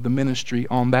work and of the ministry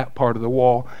on that part of the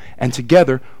wall, and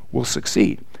together we'll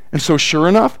succeed. And so sure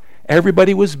enough,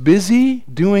 everybody was busy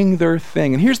doing their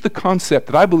thing. And here's the concept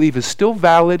that I believe is still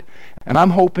valid, and I'm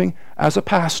hoping, as a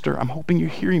pastor, I'm hoping you're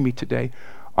hearing me today,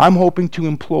 I'm hoping to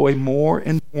employ more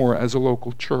and more as a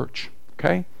local church,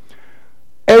 okay?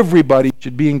 Everybody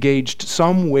should be engaged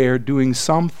somewhere doing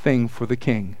something for the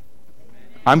King.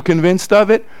 I'm convinced of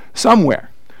it. Somewhere.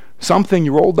 Something,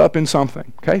 you're rolled up in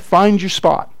something. Okay? Find your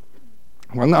spot.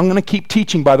 Well, I'm going to keep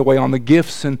teaching, by the way, on the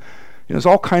gifts, and there's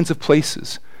all kinds of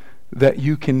places that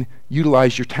you can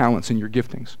utilize your talents and your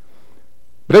giftings.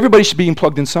 But everybody should be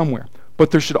plugged in somewhere.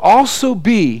 But there should also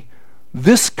be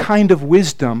this kind of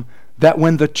wisdom that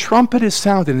when the trumpet is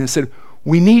sounded and it said,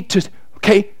 we need to,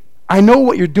 okay, I know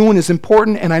what you're doing is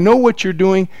important, and I know what you're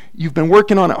doing. You've been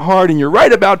working on it hard, and you're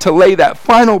right about to lay that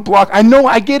final block. I know,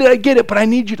 I get it, but I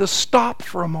need you to stop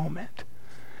for a moment.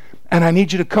 And I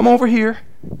need you to come over here,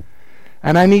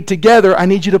 and I need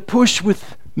you to push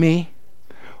with me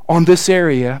on this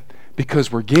area, because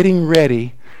we're getting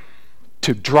ready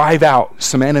to drive out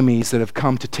some enemies that have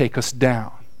come to take us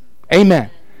down. Amen.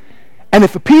 And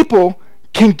if the people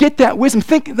can get that wisdom,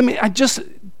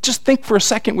 just think for a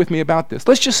second with me about this.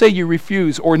 Let's just say you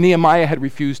refuse, or Nehemiah had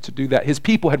refused to do that. His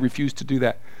people had refused to do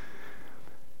that.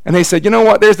 And they said, you know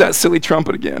what? There's that silly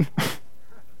trumpet again.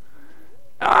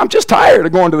 I'm just tired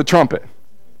of going to the trumpet.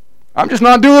 I'm just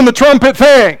not doing the trumpet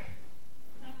thing.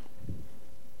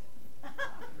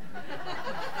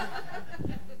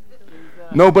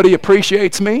 Nobody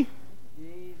appreciates me.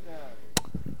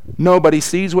 Nobody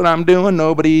sees what I'm doing.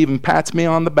 Nobody even pats me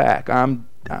on the back.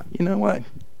 You know what?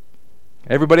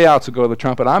 Everybody else will go to the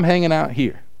trumpet. I'm hanging out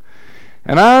here.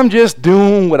 And I'm just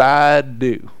doing what I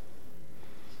do.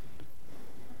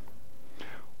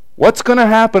 What's going to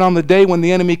happen on the day when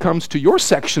the enemy comes to your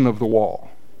section of the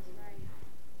wall?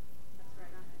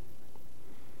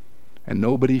 And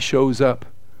nobody shows up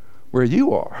where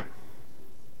you are.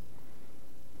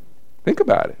 Think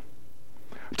about it.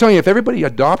 I'm telling you, if everybody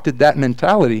adopted that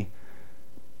mentality,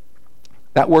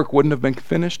 that work wouldn't have been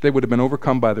finished. They would have been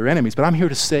overcome by their enemies. But I'm here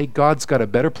to say God's got a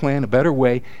better plan, a better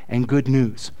way, and good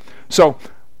news. So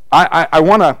I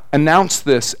want to announce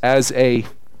this as a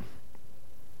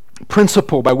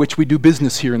principle by which we do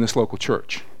business here in this local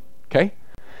church. Okay?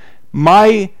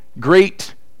 My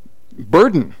great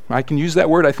burden, I can use that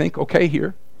word, I think, okay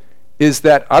here, is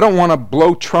that I don't want to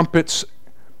blow trumpets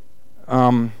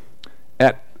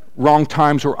at wrong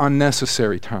times or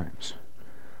unnecessary times.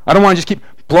 I don't want to just keep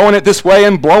blowing it this way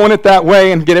and blowing it that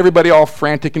way and get everybody all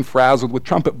frantic and frazzled with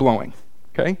trumpet blowing.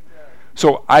 Okay?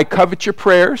 So I covet your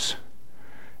prayers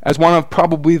as one of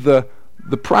probably the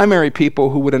primary people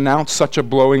who would announce such a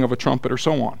blowing of a trumpet or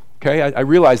so on. Okay? I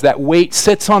realize that weight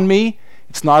sits on me.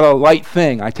 It's not a light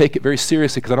thing. I take it very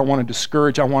seriously because I don't want to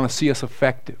discourage. I want to see us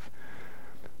effective.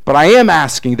 But I am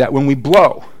asking that when we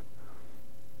blow,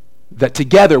 that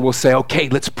together we'll say, okay,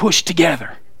 let's push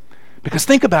together. Because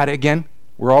think about it again.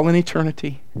 We're all in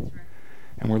eternity.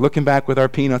 And we're looking back with our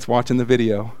peanuts watching the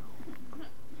video.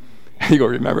 And you go,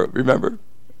 remember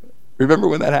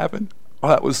when that happened? Oh,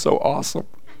 that was so awesome.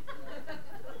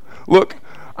 Look,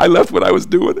 I left what I was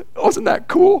doing. Wasn't that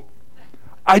cool?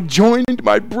 I joined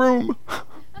my broom.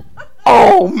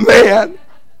 Oh, man.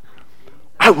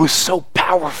 I was so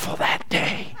powerful that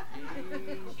day.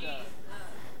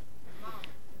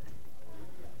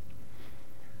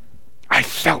 I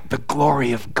felt the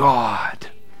glory of God.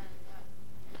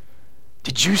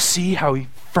 Did you see how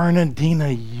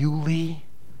Fernandina Yulee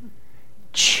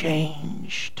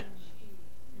changed?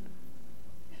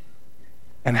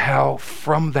 And how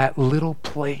from that little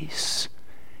place,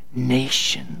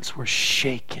 nations were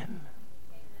shaken.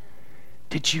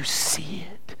 Did you see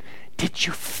it? Did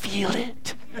you feel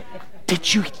it?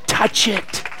 Did you touch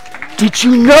it? Did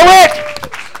you know it?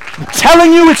 I'm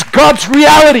telling you, it's God's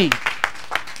reality.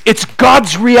 It's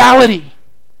God's reality.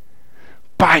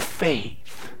 By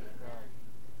faith.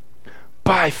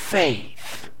 By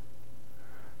faith.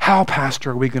 How,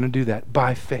 Pastor, are we going to do that?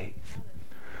 By faith.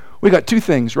 We got two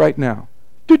things right now.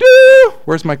 Doo-doo!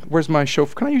 Where's my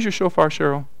shofar? Can I use your shofar,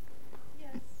 Cheryl?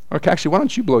 Yes. Okay, actually, why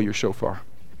don't you blow your shofar?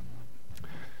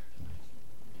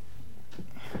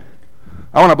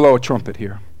 I want to blow a trumpet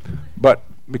here, but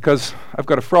because I've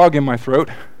got a frog in my throat,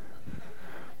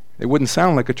 it wouldn't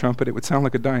sound like a trumpet. It would sound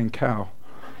like a dying cow.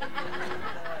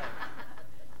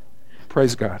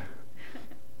 Praise God.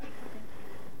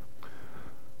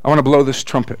 I want to blow this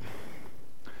trumpet.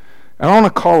 And I want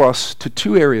to call us to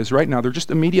two areas right now. They're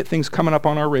just immediate things coming up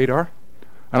on our radar.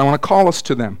 And I want to call us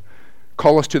to them.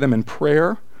 Call us to them in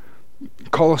prayer.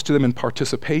 Call us to them in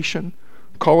participation.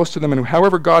 Call us to them in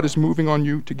however God is moving on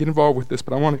you to get involved with this.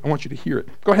 But I want you to hear it.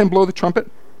 Go ahead and blow the trumpet.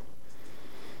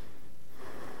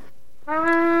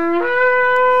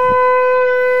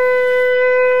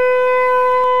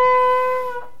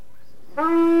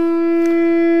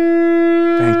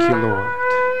 Thank you, Lord.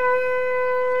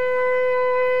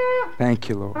 Thank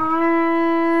you, Lord.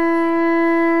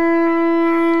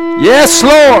 Yes,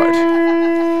 Lord.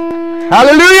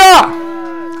 Hallelujah.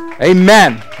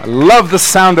 Amen. I love the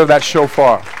sound of that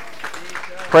shofar.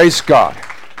 Praise God.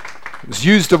 It was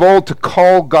used of old to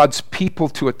call God's people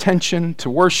to attention, to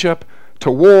worship,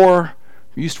 to war.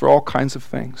 Used for all kinds of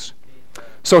things.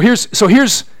 So here's.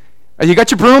 You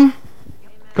got your broom?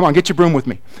 Come on, get your broom with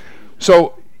me.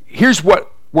 So here's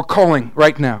what we're calling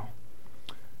right now.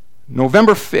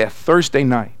 November 5th, Thursday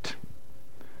night.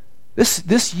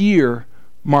 This year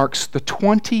marks the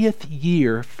 20th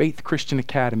year Faith Christian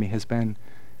Academy has been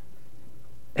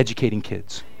educating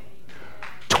kids.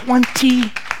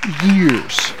 20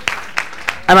 years.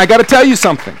 And I got to tell you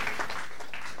something.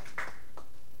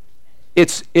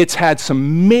 It's had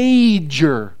some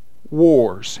major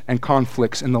wars and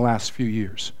conflicts in the last few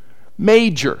years.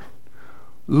 Major.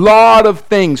 Lot of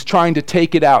things trying to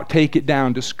take it out, take it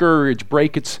down, discourage,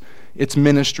 break its its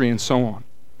ministry and so on.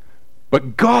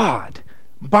 But God,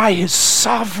 by his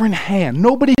sovereign hand,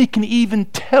 nobody can even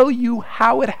tell you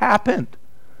how it happened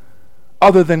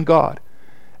other than God,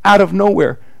 out of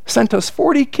nowhere, sent us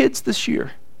 40 kids this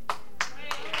year.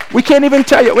 We can't even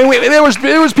tell you. There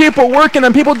was people working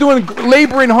and people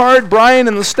laboring hard, Brian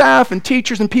and the staff and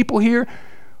teachers and people here.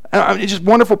 It's just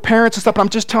wonderful parents and stuff. But I'm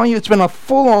just telling you, it's been a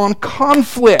full-on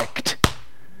conflict.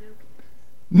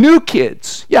 New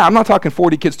kids. Yeah, I'm not talking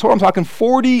 40 kids total. I'm talking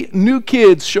 40 new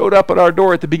kids showed up at our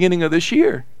door at the beginning of this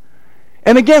year.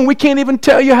 And again, we can't even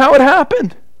tell you how it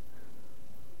happened.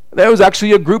 There was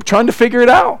actually a group trying to figure it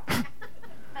out.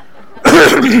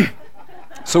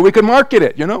 So we could market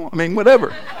it,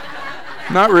 whatever.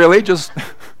 Not really, just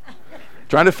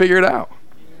trying to figure it out.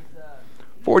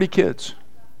 40 kids.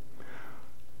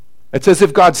 It's as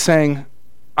if God's saying,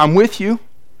 I'm with you.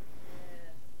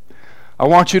 I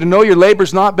want you to know your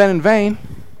labor's not been in vain.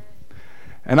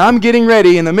 And I'm getting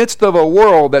ready in the midst of a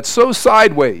world that's so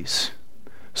sideways,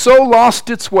 so lost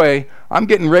its way, I'm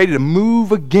getting ready to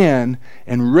move again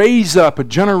and raise up a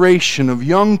generation of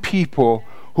young people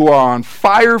who are on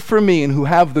fire for me and who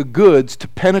have the goods to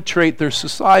penetrate their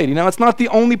society. Now, it's not the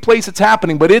only place it's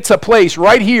happening, but it's a place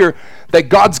right here that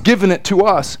God's given it to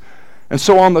us. And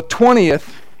so on the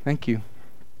 20th, thank you.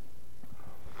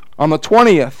 On the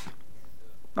 20th,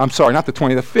 I'm sorry, not the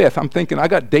 20th, the 5th. I'm thinking, I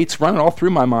got dates running all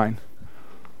through my mind.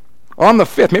 On the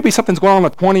 5th, maybe something's going on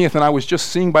the 20th and I was just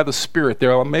seeing by the Spirit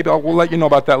there. Maybe we'll let you know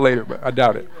about that later, but I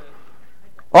doubt it.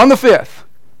 On the 5th,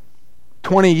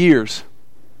 20 years.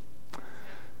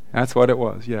 That's what it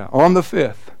was, yeah. On the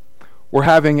 5th, we're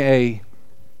having a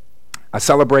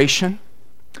celebration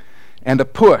and a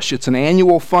push. It's an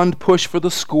annual fund push for the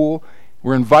school.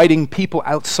 We're inviting people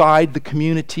outside the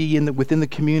community and within the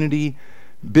community,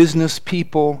 business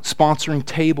people, sponsoring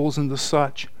tables and the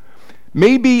such.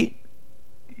 Maybe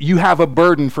you have a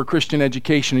burden for Christian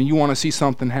education and you want to see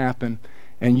something happen,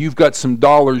 and you've got some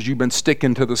dollars you've been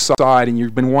sticking to the side and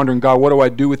you've been wondering, God, what do I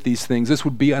do with these things? This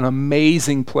would be an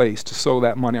amazing place to sow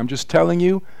that money. I'm just telling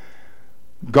you,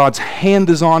 God's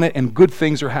hand is on it and good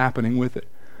things are happening with it.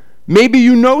 Maybe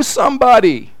you know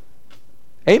somebody,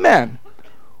 amen,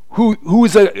 who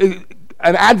is an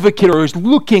advocate or is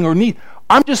looking or need.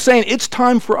 I'm just saying it's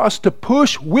time for us to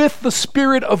push with the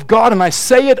Spirit of God, and I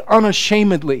say it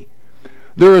unashamedly.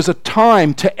 There is a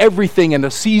time to everything and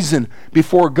a season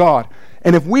before God.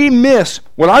 And if we miss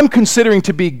what I'm considering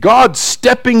to be God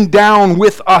stepping down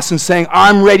with us and saying,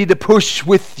 I'm ready to push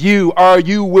with you, are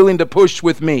you willing to push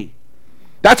with me?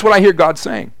 That's what I hear God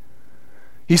saying.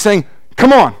 He's saying,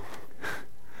 come on.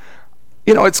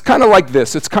 It's kind of like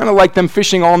this. It's kind of like them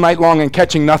fishing all night long and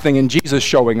catching nothing and Jesus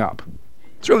showing up.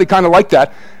 It's really kind of like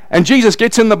that. And Jesus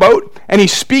gets in the boat and he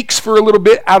speaks for a little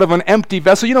bit out of an empty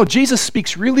vessel. Jesus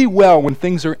speaks really well when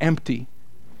things are empty.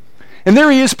 And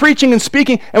there he is preaching and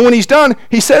speaking, and when he's done,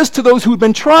 he says to those who've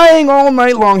been trying all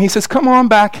night long, he says, come on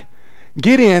back,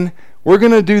 get in, we're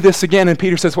going to do this again. And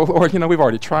Peter says, well, Lord, we've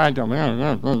already tried.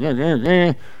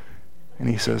 And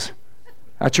he says,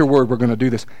 at your word, we're going to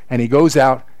do this. And he goes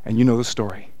out, and you know the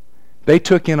story. They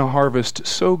took in a harvest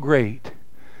so great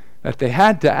that they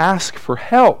had to ask for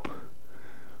help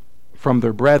from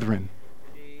their brethren,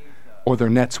 or their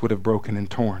nets would have broken and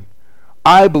torn.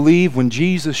 I believe when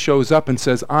Jesus shows up and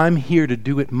says, I'm here to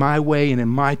do it my way and in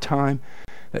my time,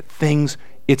 that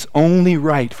it's only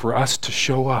right for us to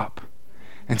show up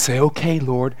and say, okay,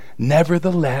 Lord,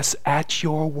 nevertheless, at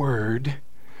your word,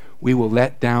 we will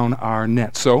let down our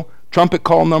net. So, trumpet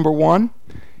call number 1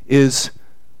 is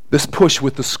this push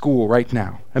with the school right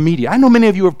now, immediate. I know many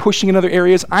of you are pushing in other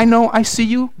areas. I see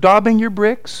you daubing your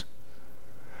bricks.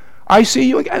 I see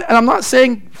you, and I'm not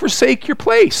saying forsake your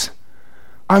place.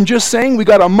 I'm just saying we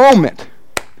got a moment.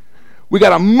 We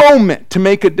got a moment to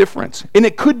make a difference. And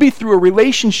it could be through a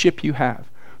relationship you have.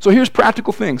 So here's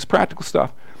practical things, practical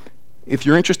stuff. If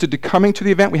you're interested to coming to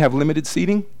the event, we have limited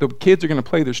seating. The kids are going to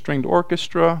play their stringed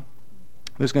orchestra.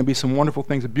 There's going to be some wonderful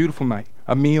things, a beautiful night,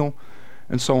 a meal,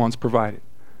 and so on is provided.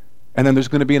 And then there's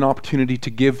going to be an opportunity to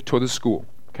give to the school.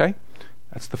 Okay?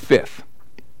 That's the 5th.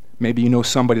 Maybe you know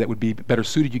somebody that would be better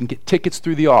suited. You can get tickets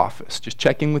through the office. Just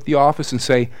check in with the office and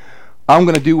say, I'm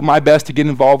going to do my best to get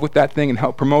involved with that thing and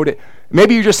help promote it.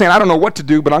 Maybe you're just saying, I don't know what to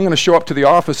do, but I'm going to show up to the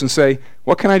office and say,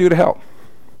 what can I do to help?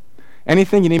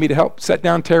 Anything you need me to help? Set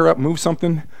down, tear up, move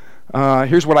something.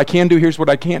 Here's what I can do. Here's what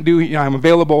I can't do. I'm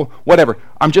available, whatever.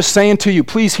 I'm just saying to you,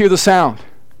 please hear the sound.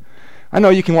 I know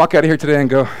you can walk out of here today and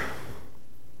go,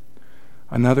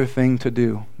 another thing to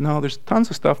do. No, there's tons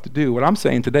of stuff to do. What I'm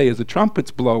saying today is the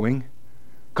trumpet's blowing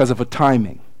because of a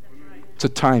timing. It's a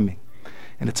timing.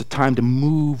 And it's a time to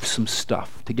move some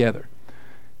stuff together.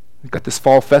 We've got this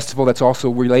fall festival that's also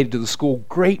related to the school.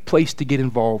 Great place to get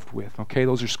involved with. Okay,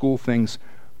 those are school things.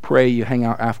 Pray you hang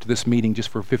out after this meeting just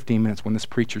for 15 minutes when this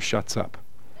preacher shuts up.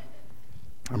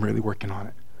 I'm really working on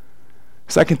it.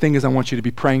 Second thing is I want you to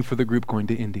be praying for the group going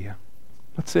to India.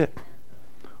 That's it.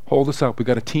 Hold us up. We've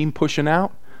got a team pushing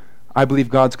out. I believe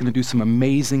God's going to do some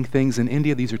amazing things in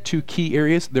India. These are two key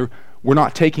areas. We're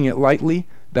not taking it lightly.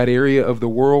 That area of the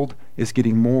world is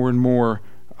getting more and more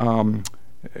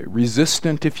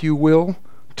resistant, if you will,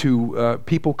 to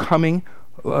people coming,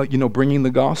 bringing the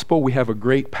gospel. We have a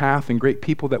great path and great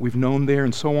people that we've known there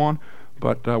and so on.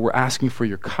 But we're asking for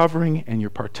your covering and your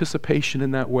participation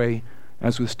in that way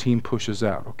as this team pushes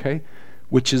out, okay?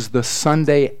 Which is the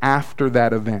Sunday after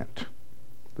that event.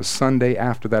 The Sunday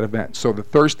after that event. So the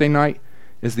Thursday night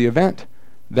is the event.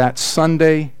 That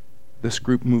Sunday, this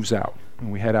group moves out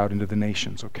and we head out into the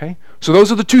nations, okay? So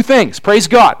those are the two things. Praise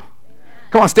God.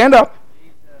 Come on, stand up.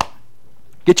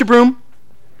 Get your broom.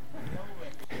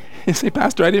 You say,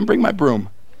 Pastor, I didn't bring my broom.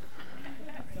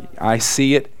 I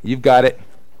see it. You've got it.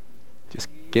 Just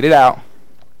get it out.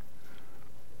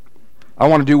 I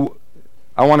want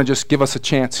to just give us a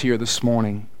chance here this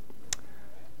morning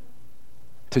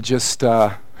to just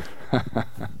I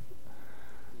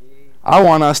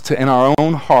want us to, in our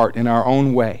own heart, in our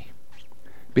own way,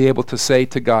 be able to say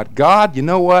to God, God, you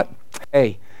know what?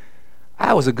 Hey,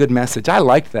 that was a good message. I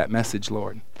liked that message,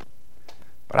 Lord.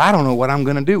 But I don't know what I'm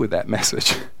going to do with that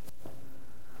message.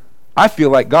 I feel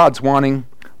like God's wanting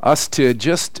us to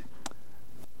just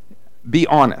be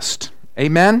honest.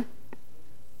 Amen?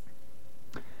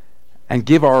 And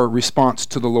give our response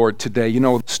to the Lord today. You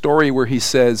know, the story where he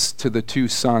says to the two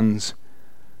sons,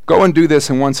 go and do this,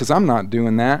 and one says, I'm not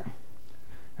doing that.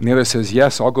 And the other says,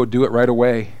 yes, I'll go do it right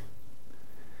away.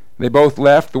 They both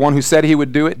left. The one who said he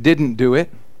would do it didn't do it.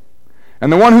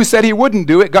 And the one who said he wouldn't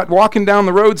do it got walking down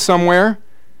the road somewhere,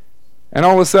 and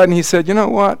all of a sudden he said, you know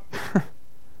what?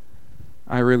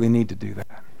 I really need to do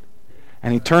that.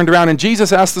 And he turned around, and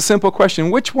Jesus asked the simple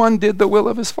question, which one did the will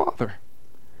of his Father?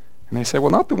 And they said,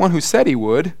 well, not the one who said he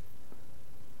would,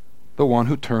 the one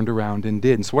who turned around and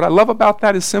did. And so what I love about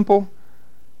that is simple.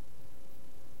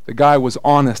 The guy was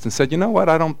honest and said, you know what,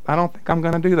 I don't think I'm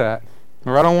going to do that.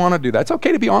 Or I don't want to do that. It's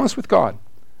okay to be honest with God.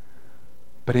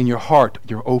 But in your heart,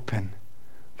 you're open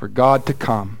for God to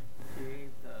come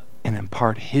and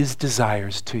impart his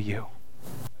desires to you.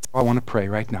 I want to pray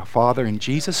right now. Father, in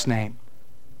Jesus' name,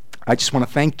 I just want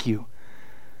to thank you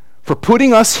for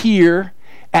putting us here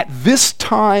at this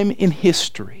time in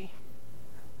history.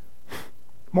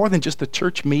 More than just a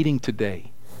church meeting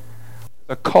today.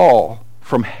 A call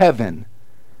from heaven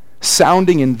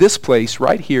sounding in this place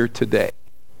right here today.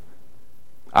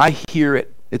 I hear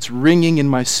it. It's ringing in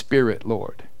my spirit,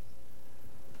 Lord.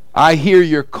 I hear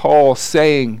your call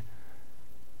saying,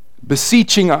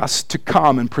 beseeching us to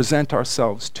come and present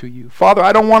ourselves to you. Father,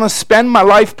 I don't want to spend my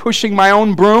life pushing my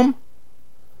own broom,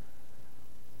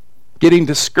 getting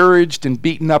discouraged and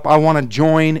beaten up. I want to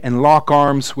join and lock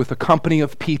arms with a company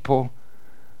of people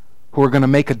who are going to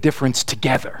make a difference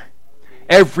together.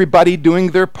 Everybody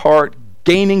doing their part,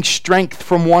 gaining strength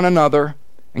from one another,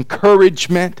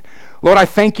 encouragement. Lord, I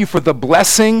thank you for the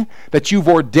blessing that you've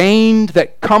ordained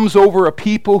that comes over a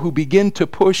people who begin to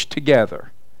push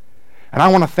together. And I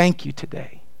want to thank you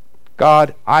today.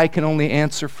 God, I can only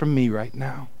answer from me right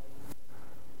now.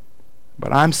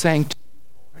 But I'm saying to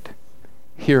you, Lord,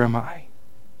 here am I.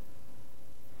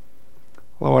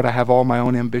 Lord, I have all my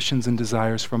own ambitions and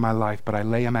desires for my life, but I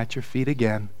lay them at your feet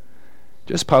again.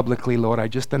 Just publicly, Lord, I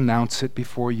just announce it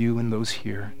before you and those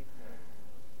here.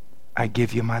 I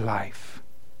give you my life.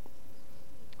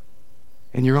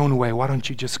 In your own way, why don't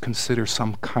you just consider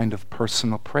some kind of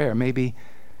personal prayer? Maybe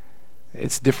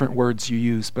it's different words you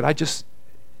use, but I just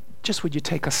would you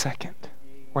take a second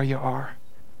where you are?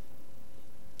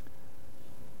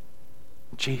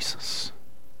 Jesus.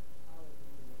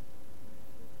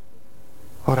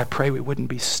 Lord, I pray we wouldn't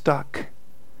be stuck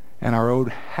in our old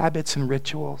habits and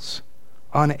rituals,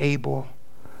 unable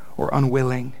or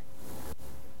unwilling.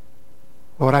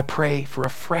 Lord, I pray for a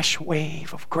fresh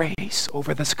wave of grace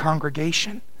over this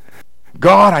congregation.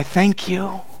 God, I thank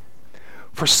you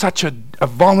for such a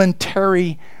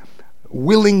voluntary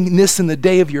willingness in the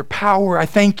day of your power. I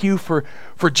thank you for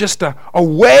just a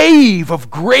wave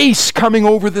of grace coming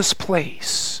over this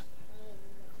place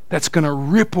that's going to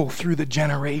ripple through the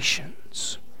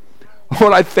generations.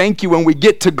 Lord, I thank you when we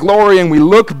get to glory and we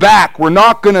look back, we're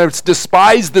not going to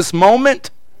despise this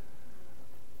moment,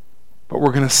 but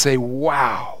we're going to say,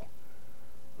 wow,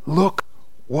 look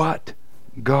what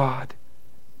God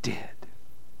did.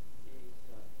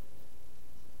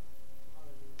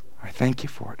 I thank you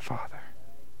for it, Father.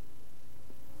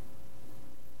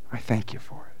 I thank you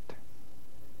for it.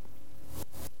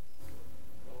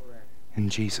 In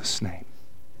Jesus' name.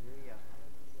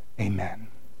 Amen.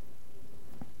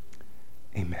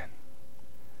 Amen.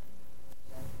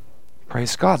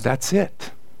 Praise God. That's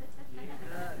it.